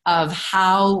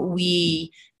how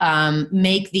we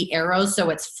make the arrows so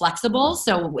it's flexible.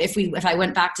 So if I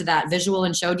went back to that visual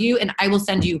and showed you, and I will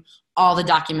send you all the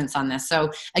documents on this. So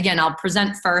again, I'll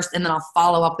present first and then I'll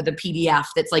follow up with a PDF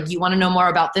that's like, you want to know more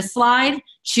about this slide?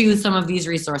 Choose some of these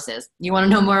resources. You want to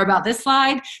know more about this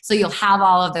slide? So you'll have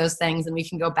all of those things and we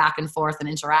can go back and forth and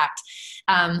interact.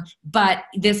 But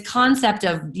this concept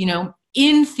of,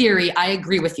 in theory, I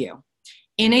agree with you.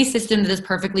 In a system that is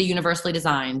perfectly universally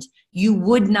designed, you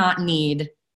would not need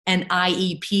an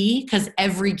IEP because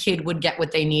every kid would get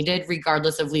what they needed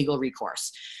regardless of legal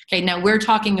recourse. Okay, now we're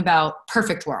talking about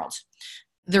perfect world.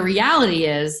 The reality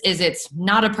is it's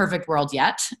not a perfect world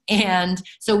yet. And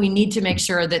so we need to make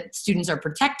sure that students are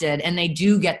protected and they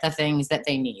do get the things that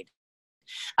they need.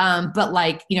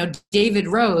 But David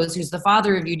Rose, who's the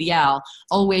father of UDL,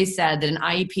 always said that an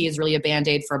IEP is really a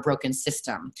Band-Aid for a broken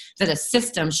system, that a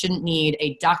system shouldn't need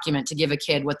a document to give a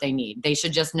kid what they need. They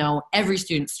should just know every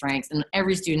student's strengths and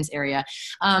every student's area.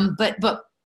 But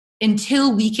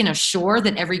until we can assure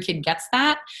that every kid gets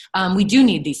that, we do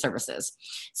need these services.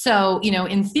 So,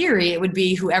 in theory, it would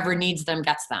be whoever needs them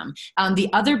gets them. The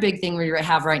other big thing we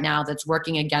have right now that's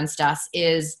working against us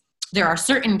is there are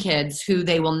certain kids who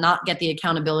they will not get the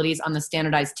accountabilities on the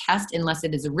standardized test unless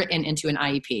it is written into an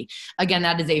IEP. Again,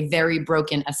 that is a very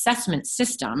broken assessment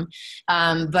system.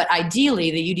 But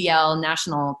ideally, the UDL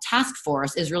National Task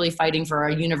Force is really fighting for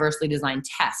a universally designed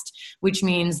test, which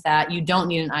means that you don't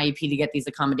need an IEP to get these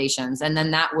accommodations. And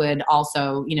then that would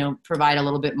also, provide a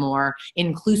little bit more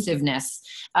inclusiveness.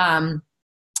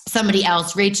 Somebody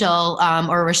else, Rachel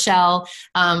or Rochelle,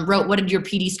 wrote, what did your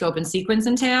PD scope and sequence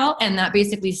entail? And that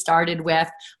basically started with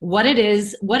what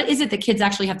is it that kids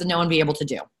actually have to know and be able to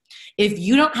do? If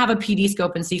you don't have a PD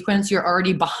scope and sequence, you're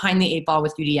already behind the 8 ball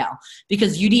with UDL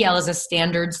because UDL is a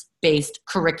standards-based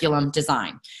curriculum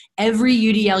design. every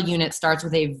UDL unit starts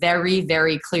with a very,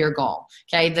 very clear goal.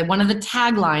 Okay. One of the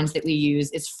taglines that we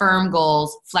use is firm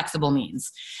goals, flexible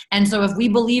means. And so if we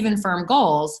believe in firm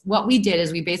goals, what we did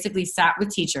is we basically sat with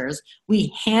teachers,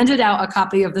 we handed out a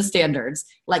copy of the standards,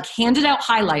 like handed out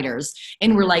highlighters,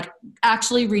 and we're like,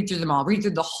 actually read through them all, read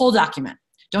through the whole document.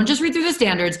 Don't just read through the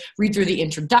standards, read through the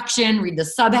introduction, read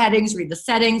the subheadings, read the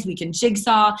settings. We can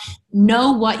jigsaw,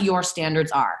 know what your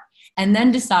standards are, and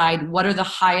then decide what are the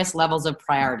highest levels of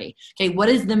priority. Okay, what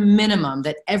is the minimum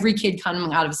that every kid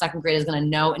coming out of second grade is going to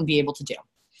know and be able to do?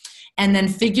 And then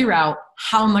figure out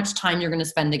how much time you're going to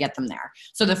spend to get them there.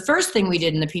 So the first thing we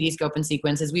did in the PD scope and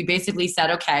sequence is we basically said,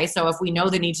 okay, so if we know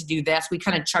they need to do this, we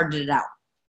kind of charted it out.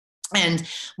 And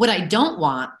what I don't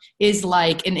want is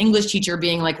like an English teacher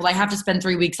being like, well, I have to spend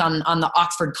 3 weeks on the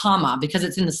Oxford comma because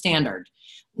it's in the standard.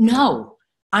 No,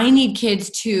 I need kids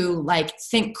to like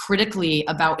think critically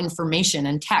about information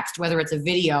and text, whether it's a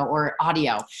video or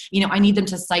audio. You know, I need them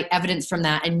to cite evidence from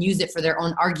that and use it for their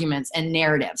own arguments and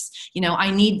narratives. You know, I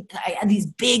had these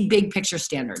big picture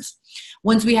standards.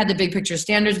 Once we had the big picture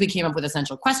standards, we came up with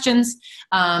essential questions.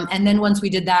 And then once we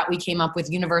did that, we came up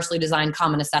with universally designed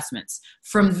common assessments.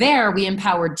 From there, we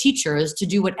empowered teachers to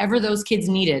do whatever those kids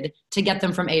needed to get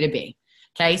them from A to B.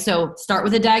 Okay, so start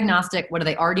with a diagnostic. What do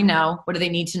they already know? What do they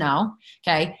need to know?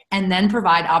 Okay, and then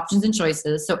provide options and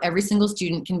choices so every single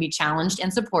student can be challenged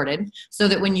and supported so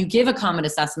that when you give a common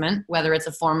assessment, whether it's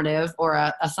a formative or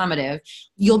a summative,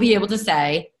 you'll be able to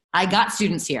say, I got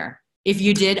students here. If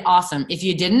you did, awesome. If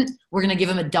you didn't, we're going to give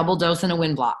them a double dose and a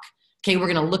win block. Okay, we're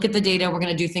going to look at the data. We're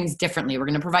going to do things differently. We're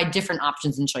going to provide different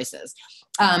options and choices.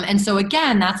 And so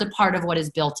again, that's a part of what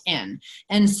is built in.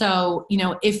 And so, you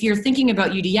know, if you're thinking about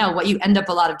UDL, what you end up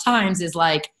a lot of times is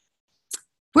like,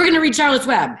 we're going to read Charlotte's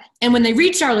Web. And when they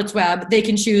read Charlotte's Web, they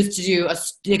can choose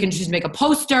to make a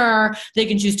poster. They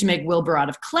can choose to make Wilbur out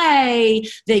of clay.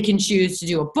 They can choose to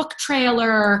do a book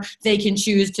trailer. They can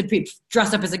choose to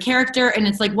dress up as a character. And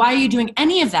it's like, why are you doing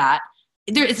any of that?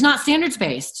 It's not standards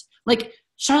based. Like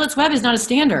Charlotte's Web is not a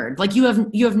standard. Like you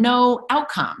have no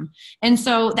outcome. And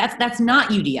so that's not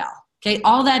UDL. Okay.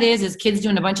 All that is kids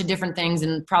doing a bunch of different things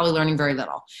and probably learning very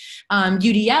little.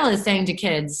 UDL is saying to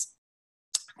kids,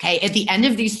 okay, at the end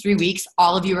of these 3 weeks,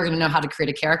 all of you are going to know how to create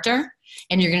a character,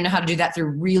 and you're going to know how to do that through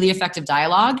really effective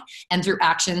dialogue and through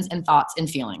actions and thoughts and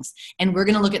feelings. And we're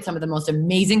going to look at some of the most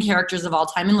amazing characters of all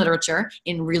time in literature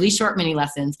in really short mini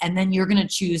lessons. And then you're going to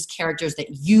choose characters that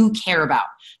you care about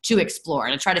to explore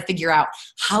and to try to figure out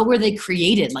how were they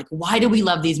created? Like, why do we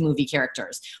love these movie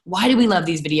characters? Why do we love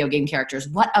these video game characters?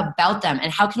 What about them?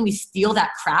 And how can we steal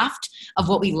that craft of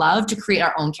what we love to create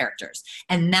our own characters?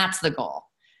 And that's the goal.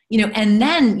 You know, and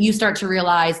then you start to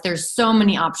realize there's so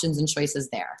many options and choices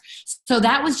there. So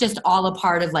that was just all a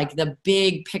part of like the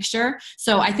big picture.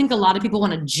 So I think a lot of people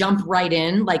want to jump right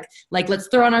in, like let's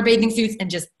throw on our bathing suits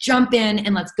and just jump in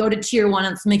and let's go to tier 1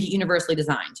 and let's make it universally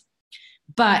designed.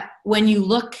 But when you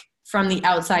look from the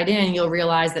outside in, you'll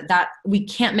realize that we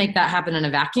can't make that happen in a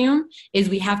vacuum. Is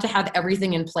we have to have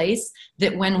everything in place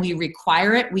that when we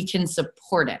require it, we can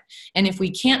support it. And if we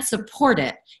can't support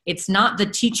it, it's not the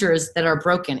teachers that are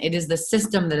broken. It is the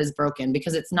system that is broken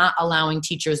because it's not allowing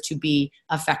teachers to be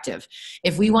effective.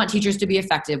 If we want teachers to be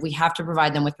effective, we have to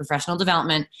provide them with professional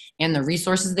development and the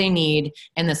resources they need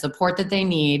and the support that they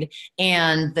need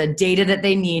and the data that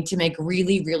they need to make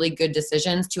really, really good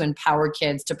decisions to empower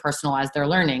kids to personalize their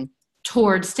learning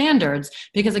towards standards,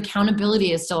 because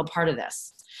accountability is still a part of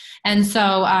this. And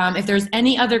so if there's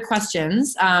any other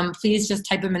questions, please just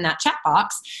type them in that chat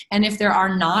box. And if there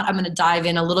are not, I'm going to dive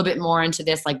in a little bit more into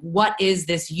this, like what is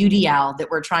this UDL that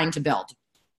we're trying to build?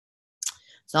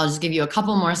 So I'll just give you a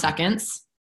couple more seconds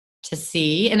to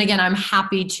see. And again, I'm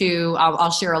happy to,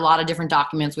 I'll share a lot of different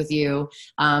documents with you,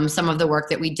 some of the work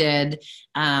that we did,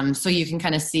 so you can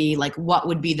kind of see like what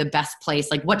would be the best place,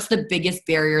 like what's the biggest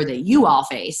barrier that you all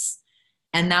face.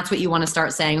 And that's what you want to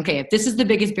start saying, okay, if this is the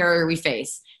biggest barrier we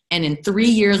face, and in 3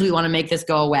 years we want to make this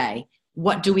go away,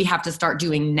 what do we have to start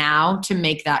doing now to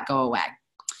make that go away?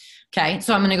 Okay,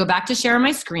 so I'm going to go back to share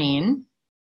my screen.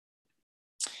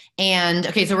 And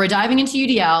okay, so we're diving into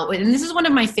UDL, and this is one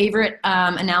of my favorite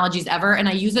analogies ever, and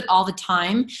I use it all the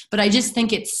time, but I just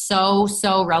think it's so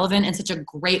relevant and such a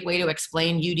great way to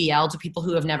explain UDL to people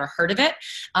who have never heard of it.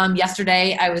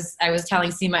 Yesterday, I was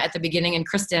telling Seema at the beginning, and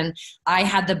Kristen, I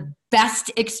had the best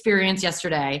experience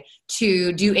yesterday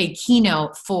to do a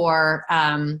keynote for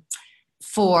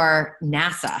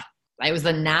NASA. It was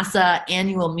the NASA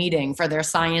annual meeting for their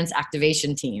science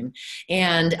activation team.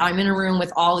 And I'm in a room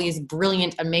with all these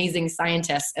brilliant, amazing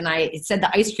scientists. And I said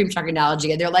the ice cream truck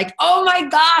analogy, and they're like, oh my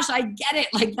gosh, I get it.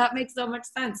 Like that makes so much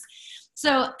sense.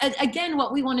 So again,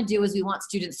 what we want to do is we want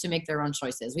students to make their own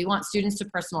choices. We want students to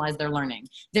personalize their learning.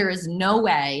 There is no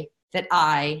way that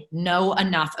I know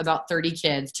enough about 30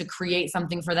 kids to create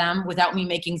something for them without me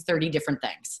making 30 different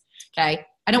things. Okay.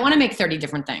 I don't want to make 30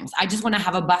 different things. I just want to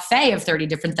have a buffet of 30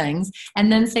 different things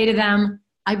and then say to them,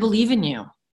 I believe in you.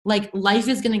 Like, life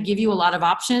is going to give you a lot of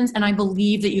options, and I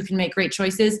believe that you can make great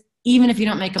choices even if you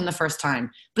don't make them the first time.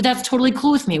 But that's totally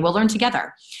cool with me. We'll learn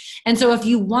together. And so if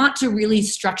you want to really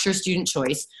structure student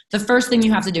choice, the first thing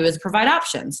you have to do is provide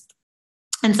options.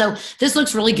 And so this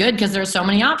looks really good because there are so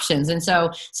many options. And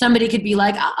so somebody could be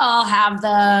like, I'll have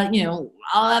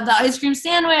the ice cream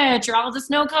sandwich, or I'll have the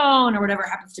snow cone, or whatever it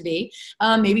happens to be.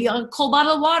 Maybe a cold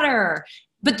bottle of water.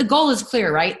 But the goal is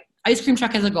clear, right? Ice cream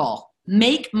truck has a goal.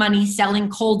 Make money selling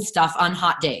cold stuff on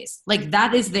hot days. Like,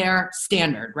 that is their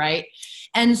standard, right?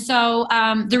 And so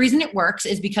the reason it works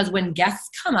is because when guests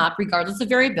come up, regardless of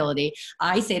variability,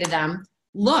 I say to them,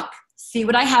 look, see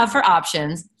what I have for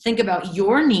options. Think about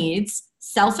your needs,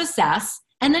 self-assess,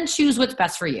 and then choose what's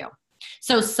best for you.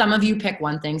 So some of you pick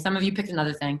one thing, some of you pick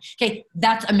another thing. Okay,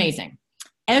 that's amazing.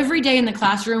 Every day in the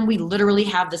classroom, we literally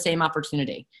have the same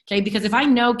opportunity. Okay, because if I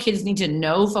know kids need to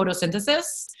know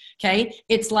photosynthesis, okay,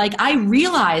 it's like I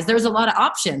realize there's a lot of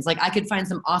options. Like, I could find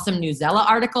some awesome Newsella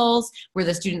articles where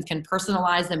the students can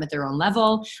personalize them at their own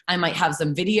level. I might have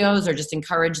some videos, or just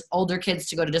encourage older kids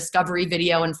to go to Discovery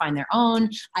Video and find their own.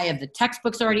 I have the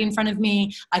textbooks already in front of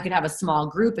me. I could have a small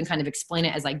group and kind of explain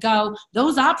it as I go.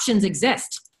 Those options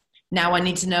exist. Now I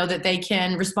need to know that they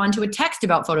can respond to a text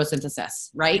about photosynthesis,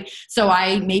 right? So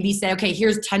I maybe say, okay,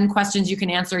 here's 10 questions you can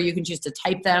answer. You can choose to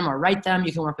type them or write them.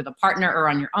 You can work with a partner or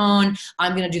on your own.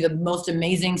 I'm going to do the most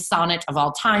amazing sonnet of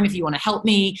all time if you want to help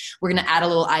me. We're going to add a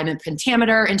little ion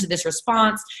pentameter into this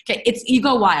response. Okay, you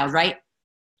go wild, right?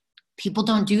 People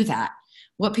don't do that.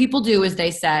 What people do is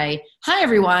they say, hi,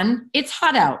 everyone, it's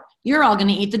hot out. You're all going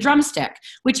to eat the drumstick,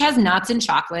 which has nuts and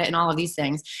chocolate and all of these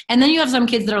things. And then you have some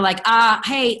kids that are like,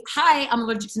 hey, hi, I'm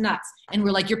allergic to nuts. And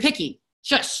we're like, you're picky.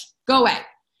 Shush, go away.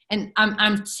 And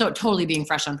I'm so totally being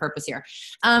fresh on purpose here.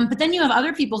 But then you have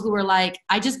other people who are like,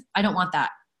 I don't want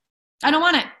that. I don't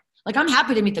want it. Like, I'm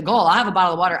happy to meet the goal. I'll have a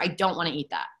bottle of water. I don't want to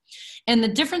eat that. And the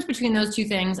difference between those two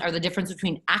things are the difference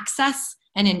between access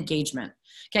and engagement.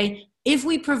 Okay. If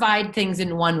we provide things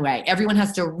in one way, everyone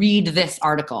has to read this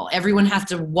article, everyone has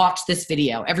to watch this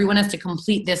video, everyone has to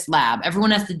complete this lab, everyone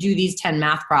has to do these 10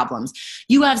 math problems.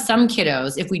 You have some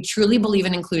kiddos, if we truly believe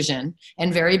in inclusion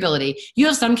and variability, you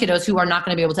have some kiddos who are not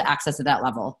going to be able to access at that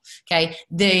level. Okay.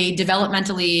 They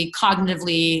developmentally,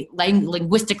 cognitively,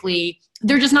 linguistically,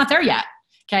 they're just not there yet.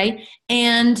 Okay.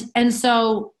 And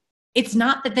so it's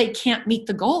not that they can't meet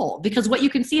the goal, because what you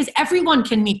can see is everyone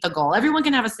can meet the goal. Everyone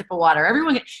can have a sip of water.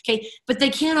 Okay, but they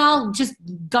can't all just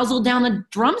guzzle down the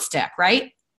drumstick,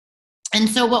 right? And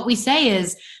so what we say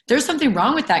is there's something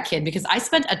wrong with that kid, because I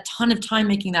spent a ton of time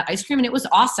making that ice cream and it was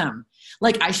awesome.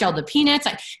 Like, I shelled the peanuts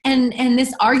and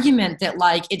this argument that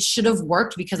like it should have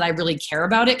worked because I really care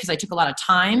about it because I took a lot of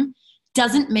time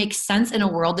doesn't make sense in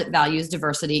a world that values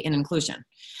diversity and inclusion.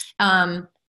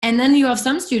 And then you have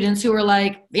some students who are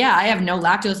like, yeah, I have no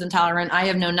lactose intolerant. I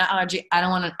have no nut allergy. I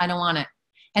don't want it.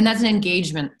 And that's an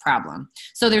engagement problem.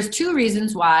 So there's two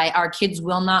reasons why our kids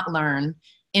will not learn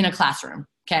in a classroom.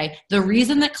 Okay. The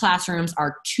reason that classrooms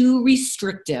are too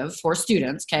restrictive for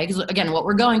students, okay, because again, what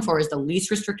we're going for is the least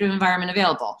restrictive environment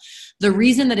available. The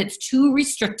reason that it's too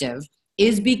restrictive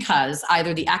is because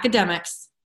either the academics,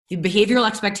 the behavioral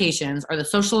expectations, or the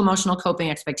social emotional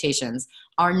coping expectations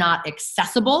are not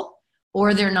accessible,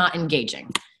 or they're not engaging,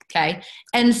 okay?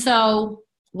 And so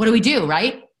what do,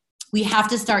 right? We have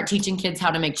to start teaching kids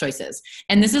how to make choices.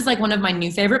 And this is like one of my new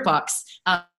favorite books.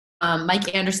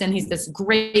 Mike Anderson, he's this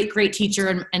great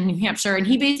teacher in New Hampshire. And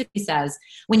he basically says,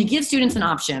 when you give students an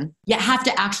option, you have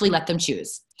to actually let them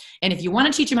choose. And if you want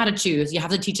to teach them how to choose, you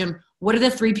have to teach them, what are the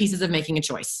 3 pieces of making a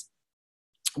choice?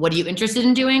 What are you interested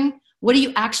in doing? What do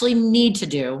you actually need to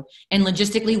do? And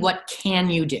logistically, what can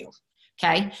you do?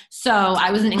 Okay, so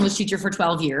I was an English teacher for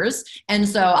 12 years. And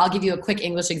so I'll give you a quick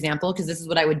English example, because this is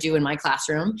what I would do in my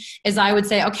classroom, is I would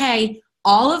say, okay,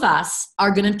 all of us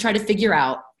are going to try to figure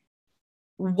out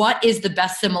what is the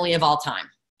best simile of all time.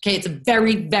 Okay, it's a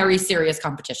very, very serious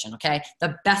competition, okay?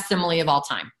 The best simile of all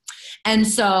time. And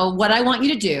so what I want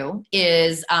you to do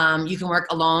is you can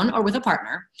work alone or with a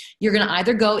partner. You're going to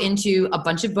either go into a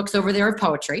bunch of books over there of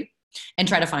poetry and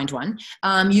try to find one.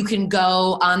 You can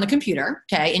go on the computer,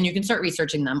 okay, and you can start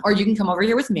researching them, or you can come over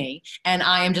here with me, and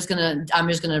I'm just gonna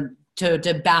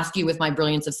to bask you with my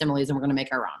brilliance of similes, and we're gonna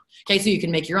make our own. Okay, so you can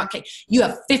make your own. Okay, you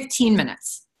have 15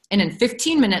 minutes. And in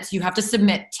 15 minutes, you have to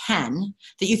submit 10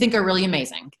 that you think are really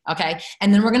amazing, okay?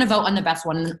 And then we're gonna vote on the best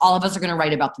one, and all of us are gonna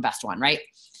write about the best one, right?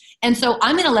 And so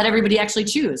I'm gonna let everybody actually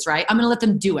choose, right? I'm gonna let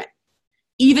them do it,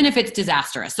 even if it's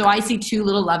disastrous. So I see two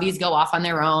little loveys go off on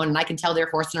their own, and I can tell they're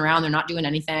horsing around, they're not doing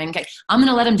anything, okay? I'm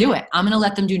gonna let them do it. I'm gonna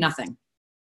let them do nothing.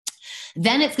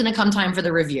 Then it's gonna come time for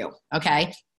the review,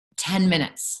 okay? 10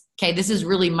 minutes, okay? This is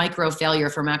really micro failure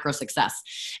for macro success.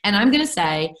 And I'm gonna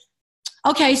say,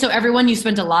 okay, so everyone, you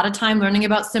spent a lot of time learning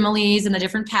about similes and the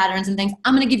different patterns and things.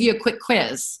 I'm gonna give you a quick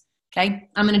quiz, okay?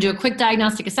 I'm gonna do a quick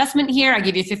diagnostic assessment here. I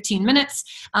give you 15 minutes.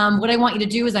 What I want you to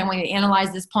do is I want you to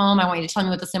analyze this poem. I want you to tell me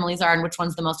what the similes are and which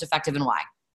one's the most effective and why,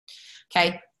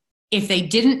 okay? If they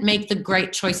didn't make the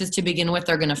great choices to begin with,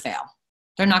 they're gonna fail.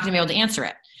 They're not gonna be able to answer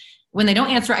it. When they don't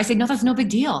answer it, I say, no, that's no big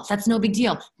deal. That's no big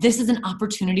deal. This is an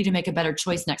opportunity to make a better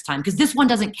choice next time because this one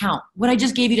doesn't count. What I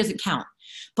just gave you doesn't count.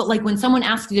 But like when someone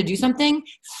asks you to do something,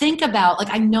 think about, like,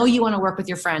 I know you want to work with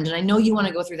your friend and I know you want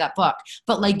to go through that book,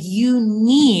 but like you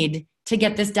need to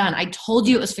get this done. I told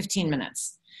you it was 15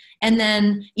 minutes. And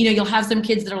then, you know, you'll have some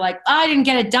kids that are like, oh, I didn't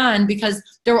get it done because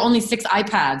there were only 6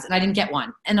 iPads and I didn't get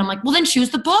one. And I'm like, well, then choose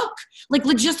the book. Like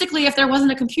logistically, if there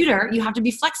wasn't a computer, you have to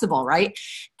be flexible, right?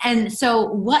 And so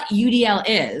what UDL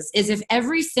is if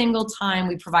every single time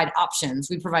we provide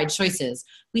options, we provide choices,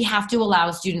 we have to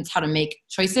allow students how to make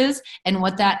choices. And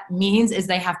what that means is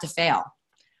they have to fail,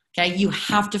 okay? You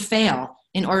have to fail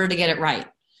in order to get it right.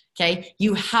 Okay,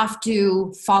 you have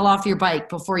to fall off your bike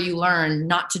before you learn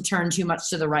not to turn too much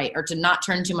to the right or to not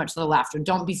turn too much to the left, or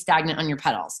don't be stagnant on your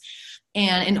pedals.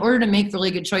 And in order to make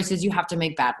really good choices, you have to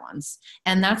make bad ones.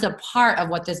 And that's a part of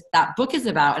what that book is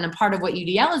about and a part of what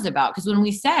UDL is about. Because when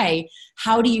we say,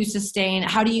 how do you sustain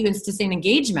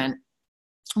engagement?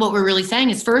 What we're really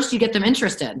saying is first you get them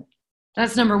interested.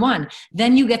 That's number one.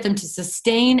 Then you get them to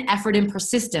sustain effort and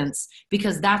persistence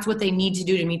because that's what they need to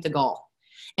do to meet the goal.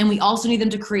 And we also need them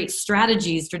to create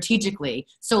strategies strategically,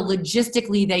 so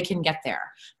logistically they can get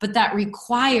there. But that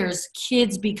requires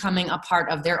kids becoming a part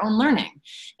of their own learning.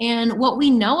 And what we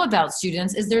know about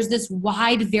students is there's this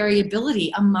wide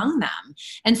variability among them.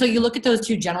 And so you look at those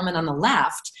two gentlemen on the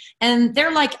left, and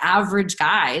they're like average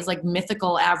guys, like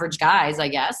mythical average guys, I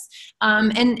guess.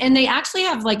 And they actually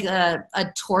have like a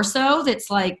torso that's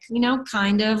like, you know,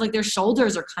 kind of like their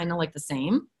shoulders are kind of like the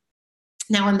same.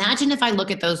 Now imagine if I look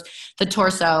at the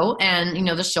torso and, you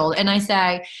know, the shoulder, and I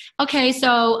say, okay,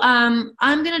 so I'm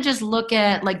going to just look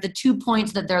at like the 2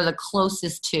 points that they're the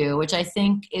closest to, which I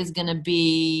think is going to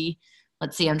be,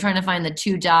 let's see, I'm trying to find the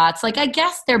 2 dots. Like, I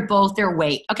guess they're both their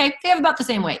weight. Okay. They have about the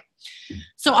same weight.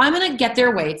 So I'm going to get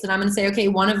their weights and I'm going to say, okay,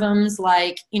 one of them's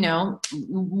like, you know,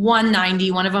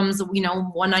 190, one of them's, you know,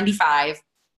 195.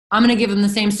 I'm going to give them the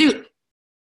same suit.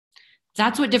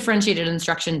 That's what differentiated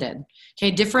instruction did.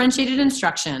 Okay, differentiated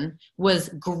instruction was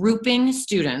grouping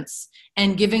students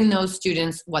and giving those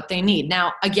students what they need.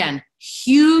 Now, again,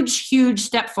 huge, huge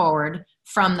step forward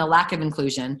from the lack of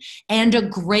inclusion and a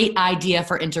great idea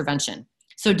for intervention.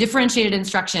 So differentiated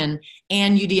instruction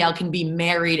and UDL can be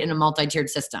married in a multi-tiered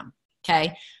system,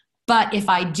 okay? But if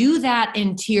I do that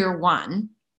in tier 1,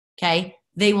 okay,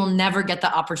 they will never get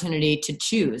the opportunity to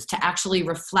choose, to actually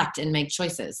reflect and make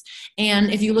choices. And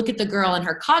if you look at the girl in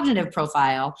her cognitive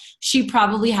profile, she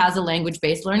probably has a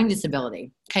language-based learning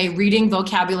disability. Okay, reading,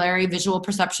 vocabulary, visual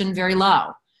perception, very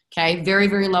low. Okay, very,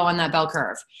 very low on that bell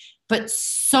curve. But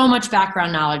so much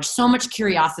background knowledge, so much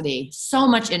curiosity, so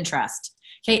much interest.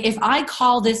 Okay, if I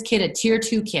call this kid a tier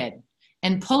 2 kid,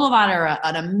 and pull about her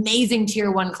an amazing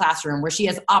tier 1 classroom where she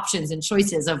has options and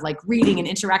choices of like reading and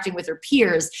interacting with her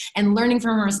peers and learning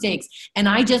from her mistakes. And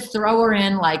I just throw her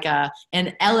in like an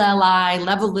LLI,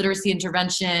 level literacy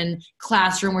intervention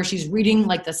classroom where she's reading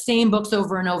like the same books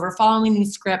over and over, following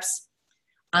these scripts.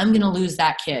 I'm going to lose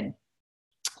that kid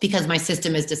because my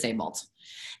system is disabled.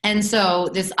 And so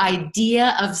this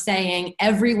idea of saying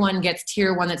everyone gets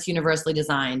tier 1 that's universally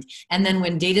designed, and then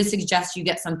when data suggests you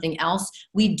get something else,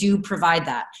 we do provide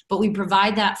that. But we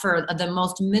provide that for the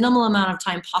most minimal amount of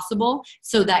time possible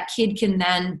so that kid can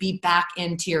then be back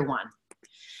in tier 1.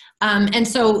 And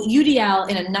so UDL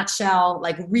in a nutshell,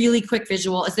 like really quick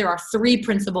visual, is there are 3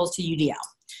 principles to UDL,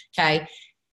 okay?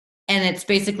 And it's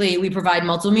basically we provide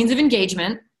multiple means of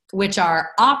engagement, which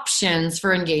are options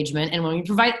for engagement. And when we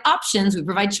provide options, we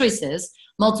provide choices,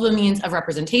 multiple means of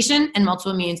representation, and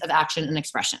multiple means of action and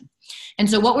expression. And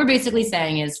so what we're basically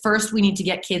saying is first we need to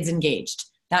get kids engaged.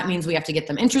 That means we have to get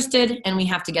them interested and we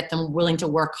have to get them willing to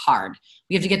work hard.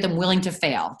 We have to get them willing to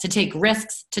fail, to take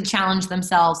risks, to challenge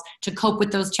themselves, to cope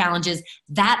with those challenges.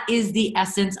 That is the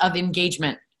essence of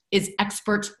engagement, is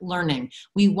expert learning.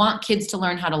 We want kids to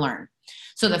learn how to learn.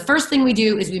 So the first thing we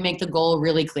do is we make the goal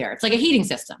really clear. It's like a heating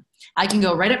system. I can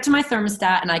go right up to my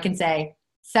thermostat and I can say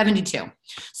 72.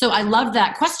 So I love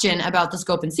that question about the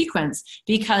scope and sequence,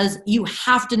 because you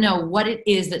have to know what it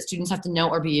is that students have to know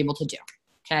or be able to do.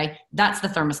 Okay, that's the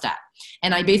thermostat.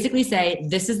 And I basically say,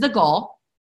 this is the goal.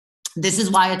 This is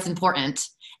why it's important.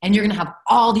 And you're going to have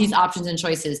all these options and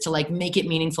choices to like make it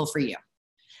meaningful for you.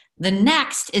 The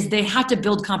next is they have to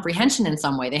build comprehension in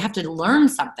some way. They have to learn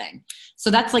something.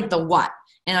 So that's like the what.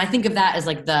 And I think of that as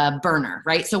like the burner,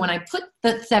 right? So when I put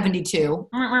the 72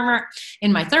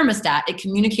 in my thermostat, it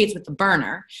communicates with the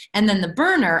burner. And then the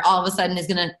burner all of a sudden is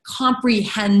going to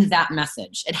comprehend that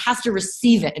message. It has to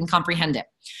receive it and comprehend it.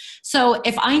 So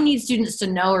if I need students to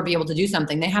know or be able to do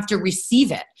something, they have to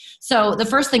receive it. So the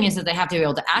first thing is that they have to be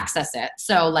able to access it.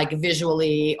 So like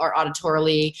visually or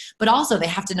auditorily, but also they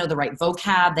have to know the right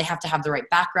vocab. They have to have the right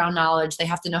background knowledge. They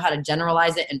have to know how to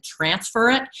generalize it and transfer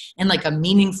it in like a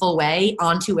meaningful way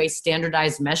onto a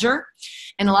standardized measure.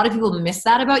 And a lot of people miss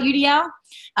that about UDL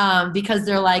because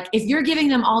they're like, if you're giving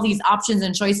them all these options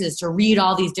and choices to read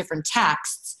all these different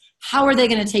texts, how are they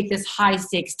going to take this high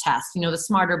stakes test? You know, the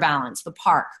Smarter Balance, the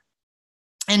PARC.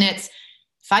 And it's,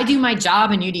 if I do my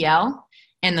job in UDL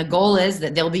and the goal is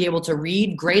that they'll be able to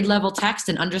read grade level text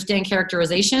and understand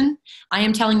characterization, I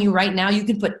am telling you right now, you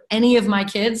can put any of my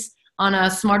kids on a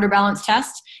Smarter Balance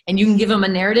test and you can give them a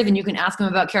narrative and you can ask them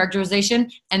about characterization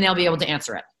and they'll be able to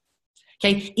answer it.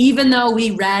 Okay, even though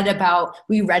we read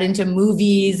into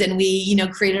movies and we, you know,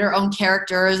 created our own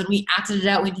characters and we acted it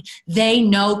out, they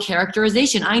know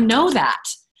characterization. I know that.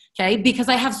 Okay, because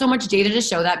I have so much data to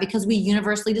show that because we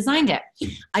universally designed it.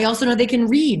 I also know they can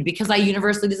read because I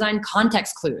universally designed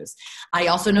context clues. I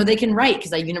also know they can write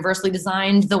because I universally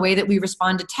designed the way that we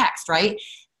respond to text, right?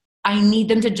 I need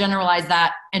them to generalize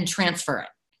that and transfer it.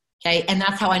 Okay, and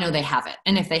that's how I know they have it.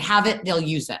 And if they have it, they'll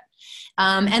use it.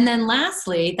 And then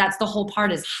lastly, that's the whole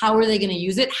part, is how are they going to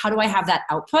use it? How do I have that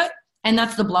output? And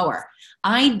that's the blower.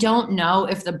 I don't know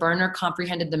if the burner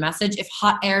comprehended the message if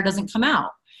hot air doesn't come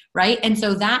out. Right? And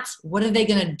so that's, what are they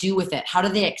going to do with it? How do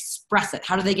they express it?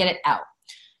 How do they get it out?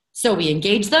 So we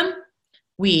engage them,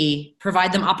 we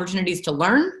provide them opportunities to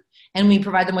learn, and we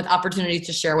provide them with opportunities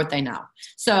to share what they know.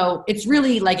 So it's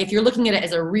really like, if you're looking at it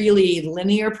as a really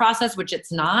linear process, which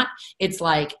it's not, it's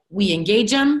like we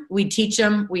engage them, we teach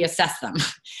them, we assess them.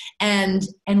 And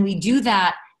we do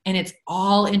that, and it's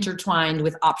all intertwined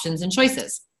with options and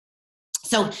choices.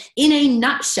 So in a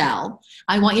nutshell,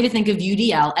 I want you to think of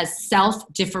UDL as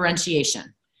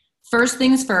self-differentiation. First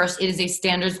things first, it is a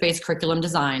standards-based curriculum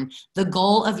design. The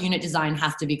goal of unit design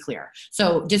has to be clear.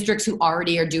 So districts who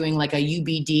already are doing like a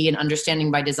UBD and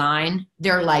understanding by design,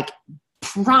 they're like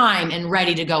prime and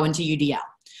ready to go into UDL,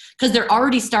 because they're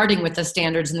already starting with the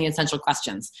standards and the essential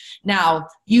questions. Now,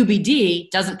 UBD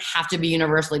doesn't have to be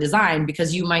universally designed,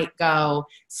 because you might go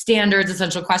standards,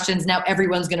 essential questions, now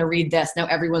everyone's going to read this, now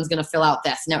everyone's going to fill out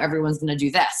this, now everyone's going to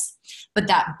do this. But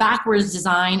that backwards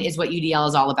design is what UDL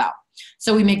is all about.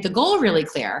 So we make the goal really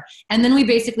clear, and then we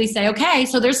basically say, okay,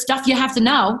 so there's stuff you have to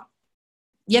know.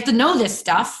 You have to know this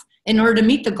stuff in order to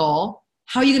meet the goal.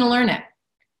 How are you going to learn it?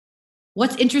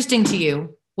 What's interesting to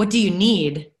you? What do you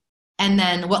need? And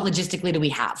then what logistically do we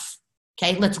have?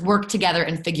 Okay, let's work together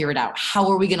and figure it out. How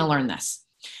are we going to learn this?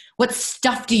 What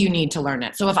stuff do you need to learn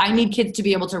it? So if I need kids to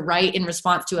be able to write in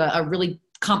response to a really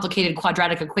complicated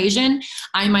quadratic equation,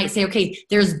 I might say, okay,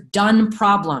 there's done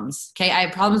problems. Okay, I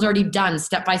have problems already done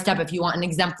step by step. If you want an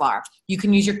exemplar, you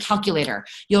can use your calculator.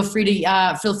 Feel free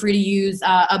to use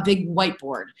a big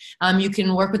whiteboard. You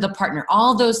can work with a partner.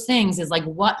 All those things is like,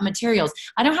 what materials?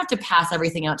 I don't have to pass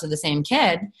everything out to the same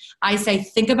kid. I say,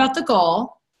 think about the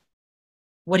goal.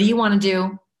 What do you want to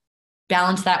do?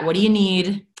 Balance that. What do you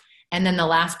need? And then the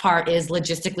last part is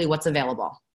logistically what's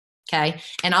available. Okay.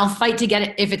 And I'll fight to get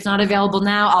it. If it's not available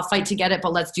now, I'll fight to get it,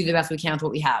 but let's do the best we can with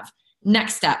what we have.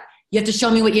 Next step, you have to show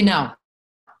me what you know.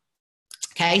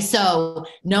 Okay. So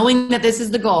knowing that this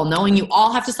is the goal, knowing you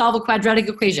all have to solve a quadratic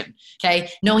equation. Okay.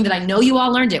 Knowing that I know you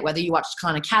all learned it, whether you watched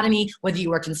Khan Academy, whether you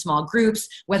worked in small groups,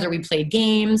 whether we played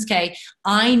games. Okay.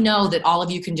 I know that all of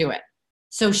you can do it.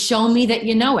 So show me that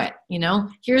you know it. You know,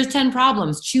 here's 10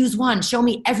 problems. Choose one. Show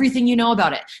me everything you know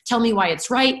about it. Tell me why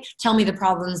it's right. Tell me the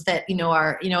problems that,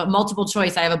 are, multiple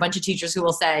choice. I have a bunch of teachers who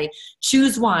will say,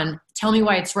 choose one, tell me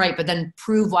why it's right, but then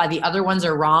prove why the other ones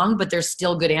are wrong, but there's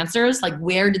still good answers. Like,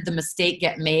 where did the mistake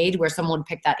get made where someone would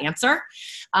pick that answer?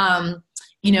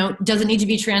 Does it need to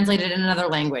be translated in another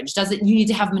language? You need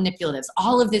to have manipulatives?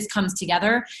 All of this comes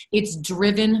together. It's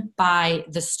driven by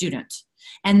the student.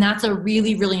 And that's a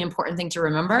really, really important thing to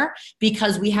remember,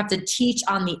 because we have to teach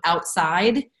on the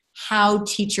outside how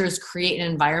teachers create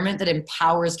an environment that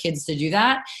empowers kids to do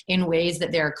that in ways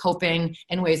that they're coping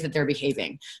and ways that they're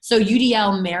behaving. So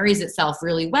UDL marries itself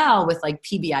really well with like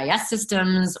PBIS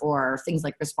systems or things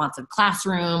like responsive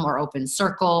classroom or open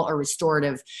circle or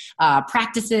restorative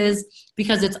practices,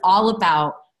 because it's all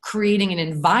about creating an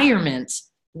environment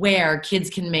where kids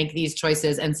can make these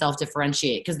choices and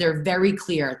self-differentiate, because they're very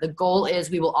clear. The goal is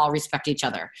we will all respect each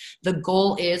other. The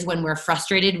goal is when we're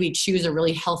frustrated, we choose a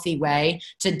really healthy way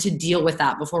to deal with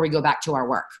that before we go back to our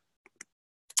work.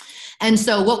 And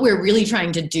so what we're really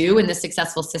trying to do in this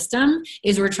successful system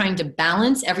is we're trying to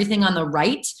balance everything on the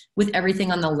right with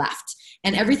everything on the left.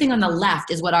 And everything on the left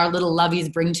is what our little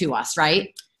lovies bring to us,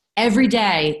 right? Every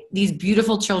day, these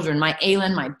beautiful children, my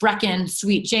Aylin, my Brecken,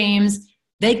 sweet James,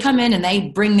 they come in and they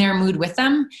bring their mood with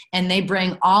them, and they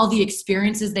bring all the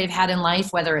experiences they've had in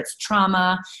life, whether it's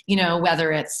trauma,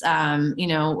 whether it's,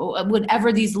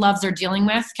 whatever these loves are dealing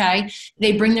with, okay?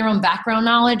 They bring their own background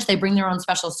knowledge. They bring their own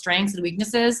special strengths and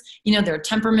weaknesses, their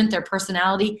temperament, their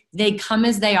personality. They come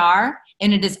as they are,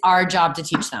 and it is our job to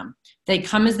teach them. They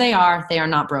come as they are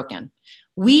not broken.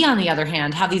 We, on the other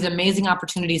hand, have these amazing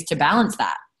opportunities to balance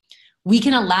that. We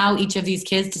can allow each of these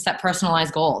kids to set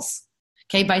personalized goals.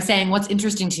 Okay, by saying, what's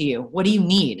interesting to you? What do you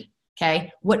need?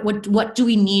 Okay, what do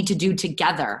we need to do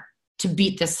together to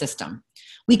beat this system?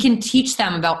 We can teach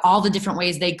them about all the different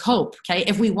ways they cope. Okay,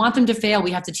 if we want them to fail,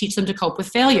 we have to teach them to cope with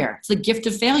failure. It's the gift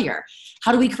of failure.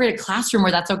 How do we create a classroom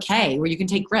where that's okay, where you can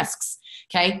take risks?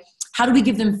 Okay, how do we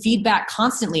give them feedback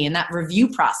constantly in that review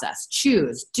process?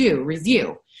 Choose, do,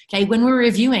 review. Okay, when we're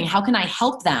reviewing, how can I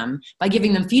help them by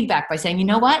giving them feedback by saying, you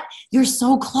know what? You're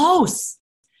so close.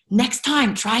 Next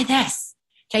time, try this.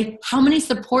 Okay, how many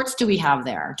supports do we have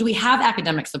there? Do we have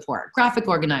academic support, graphic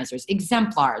organizers,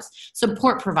 exemplars,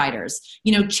 support providers,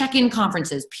 check-in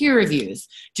conferences, peer reviews?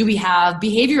 Do we have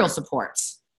behavioral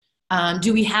supports?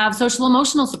 Do we have social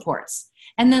emotional supports?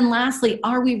 And then lastly,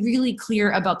 are we really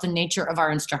clear about the nature of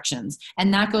our instructions?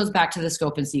 And that goes back to the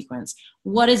scope and sequence.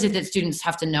 What is it that students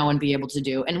have to know and be able to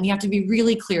do? And we have to be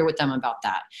really clear with them about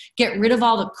that. Get rid of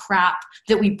all the crap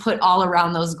that we put all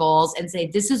around those goals and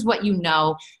say, this is what you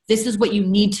know, this is what you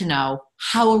need to know.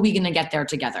 How are we going to get there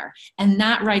together? And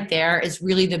that right there is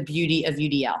really the beauty of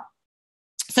UDL.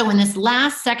 So in this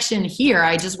last section here,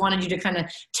 I just wanted you to kind of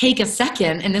take a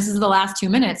second, and this is the last 2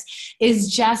 minutes, is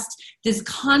just this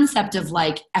concept of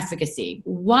like efficacy.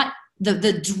 What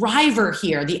the driver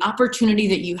here, the opportunity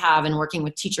that you have in working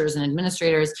with teachers and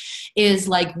administrators is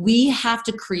like, we have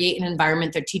to create an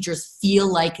environment that teachers feel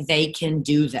like they can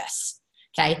do this,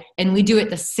 okay? And we do it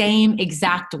the same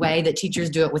exact way that teachers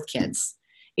do it with kids,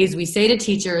 is we say to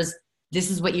teachers, this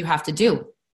is what you have to do.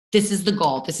 This is the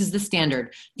goal. This is the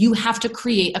standard. You have to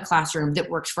create a classroom that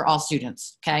works for all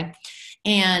students, okay?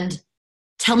 And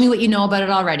tell me what you know about it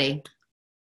already.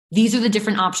 These are the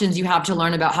different options you have to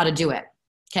learn about how to do it,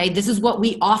 okay? This is what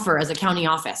we offer as a county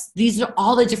office. These are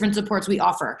all the different supports we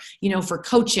offer, for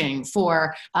coaching,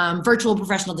 for virtual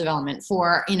professional development,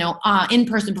 for,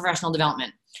 in-person professional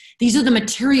development. These are the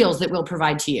materials that we'll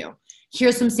provide to you.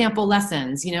 Here's some sample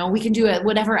lessons, we can do it,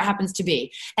 whatever it happens to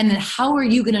be. And then how are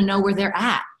you going to know where they're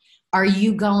at? Are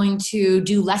you going to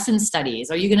do lesson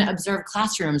studies? Are you going to observe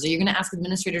classrooms? Are you going to ask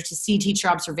administrators to see teacher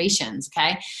observations?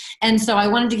 Okay. And so I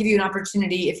wanted to give you an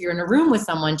opportunity, if you're in a room with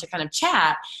someone, to kind of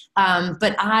chat.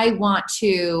 But I want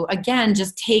to, again,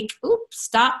 just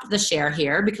stop the share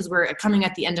here because we're coming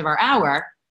at the end of our hour.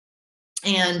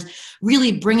 And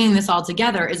really bringing this all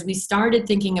together is we started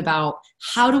thinking about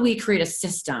how do we create a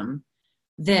system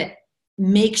that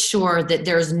makes sure that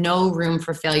there's no room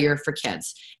for failure for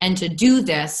kids. And to do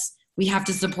this, we have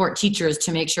to support teachers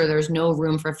to make sure there's no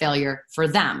room for failure for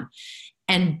them.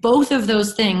 And both of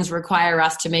those things require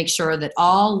us to make sure that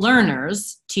all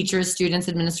learners, teachers, students,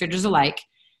 administrators alike,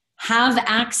 have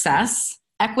access,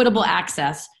 equitable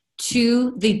access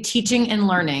to the teaching and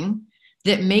learning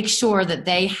that makes sure that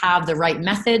they have the right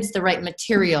methods, the right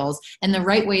materials, and the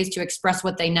right ways to express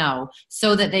what they know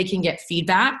so that they can get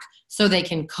feedback, so they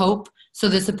can cope, so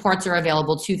the supports are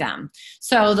available to them.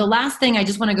 So the last thing, I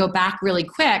just want to go back really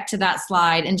quick to that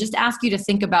slide and just ask you to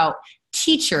think about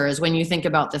teachers when you think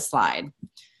about this slide.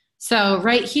 So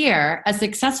right here, a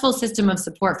successful system of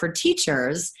support for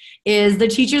teachers is the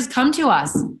teachers come to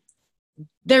us.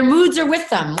 their moods are with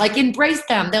them. Like, embrace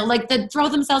them. They'll throw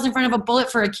themselves in front of a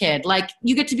bullet for a kid. Like,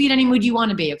 you get to be in any mood you want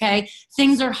to be, okay?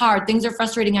 Things are hard. Things are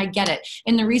frustrating. I get it.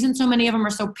 And the reason so many of them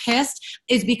are so pissed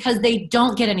is because they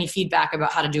don't get any feedback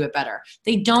about how to do it better.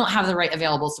 They don't have the right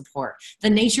available support. The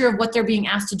nature of what they're being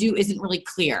asked to do isn't really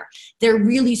clear. They're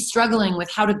really struggling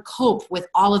with how to cope with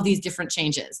all of these different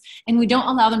changes. And we don't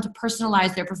allow them to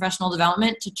personalize their professional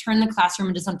development to turn the classroom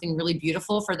into something really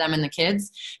beautiful for them and the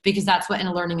kids, because that's what in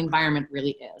a learning environment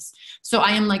really is. So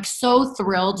I am like so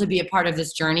thrilled to be a part of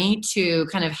this journey to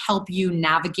kind of help you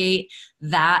navigate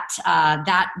that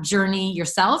journey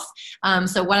yourself.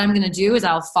 So what I'm going to do is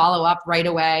I'll follow up right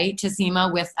away to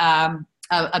Seema with a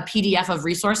PDF of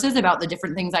resources about the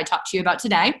different things I talked to you about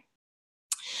today.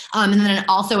 And then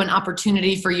also an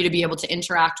opportunity for you to be able to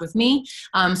interact with me.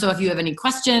 So if you have any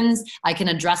questions, I can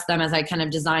address them as I kind of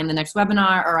design the next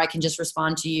webinar, or I can just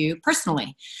respond to you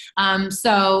personally.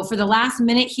 So for the last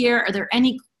minute here, are there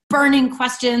any burning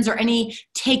questions or any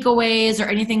takeaways or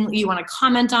anything you want to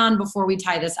comment on before we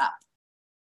tie this up?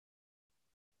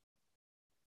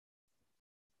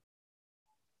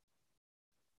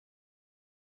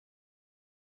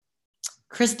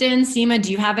 Kristen, Seema,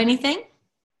 do you have anything?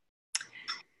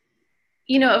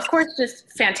 You know, of course, just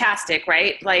fantastic,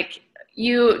 right? Like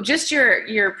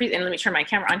and let me turn my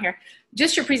camera on here.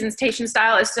 Just your presentation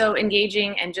style is so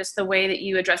engaging, and just the way that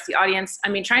you address the audience. I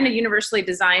mean, trying to universally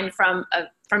design from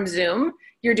Zoom,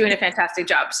 you're doing a fantastic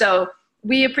job. So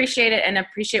we appreciate it and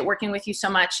appreciate working with you so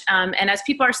much. And as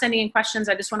people are sending in questions,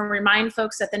 I just want to remind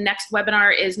folks that the next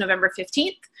webinar is November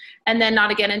 15th, and then not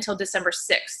again until December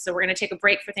 6th. So we're going to take a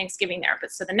break for Thanksgiving there.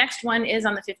 But so the next one is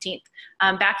on the 15th.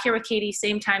 Back here with Katie,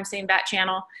 same time, same bat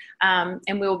channel.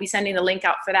 And we will be sending the link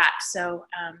out for that. So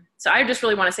I just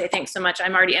really want to say thanks so much.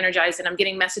 I'm already energized, and I'm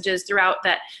getting messages throughout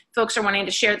that folks are wanting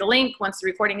to share the link once the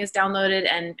recording is downloaded,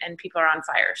 and people are on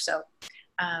fire.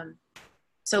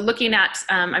 So looking at,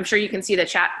 I'm sure you can see the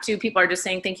chat too. People are just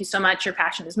saying, thank you so much. Your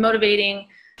passion is motivating.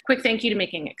 Quick thank you to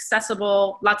making it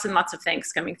accessible. Lots and lots of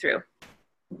thanks coming through.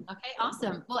 Okay,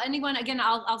 awesome. Well, anyone, again,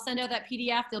 I'll send out that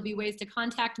PDF. There'll be ways to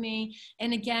contact me.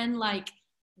 And again, like,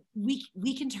 we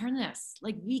can turn this,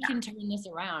 we can turn this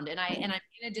around. And I'm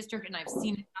in a district, and I've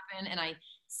seen it happen, and I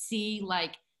see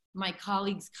like my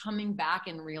colleagues coming back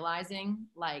and realizing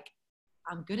like,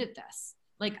 I'm good at this.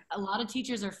 Like, a lot of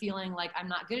teachers are feeling like I'm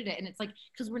not good at it. And it's like,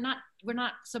 because we're not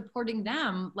supporting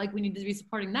them like we need to be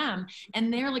supporting them.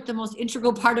 And they're like the most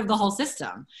integral part of the whole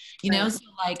system, you know? So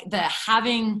like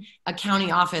having a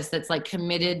county office that's like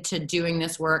committed to doing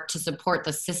this work to support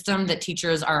the system that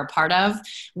teachers are a part of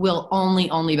will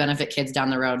only benefit kids down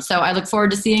the road. So I look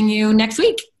forward to seeing you next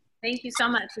week. Thank you so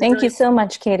much. Thank you so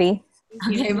much, Katie.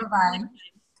 Okay, bye-bye.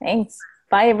 Thanks.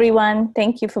 Bye, everyone.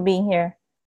 Thank you for being here.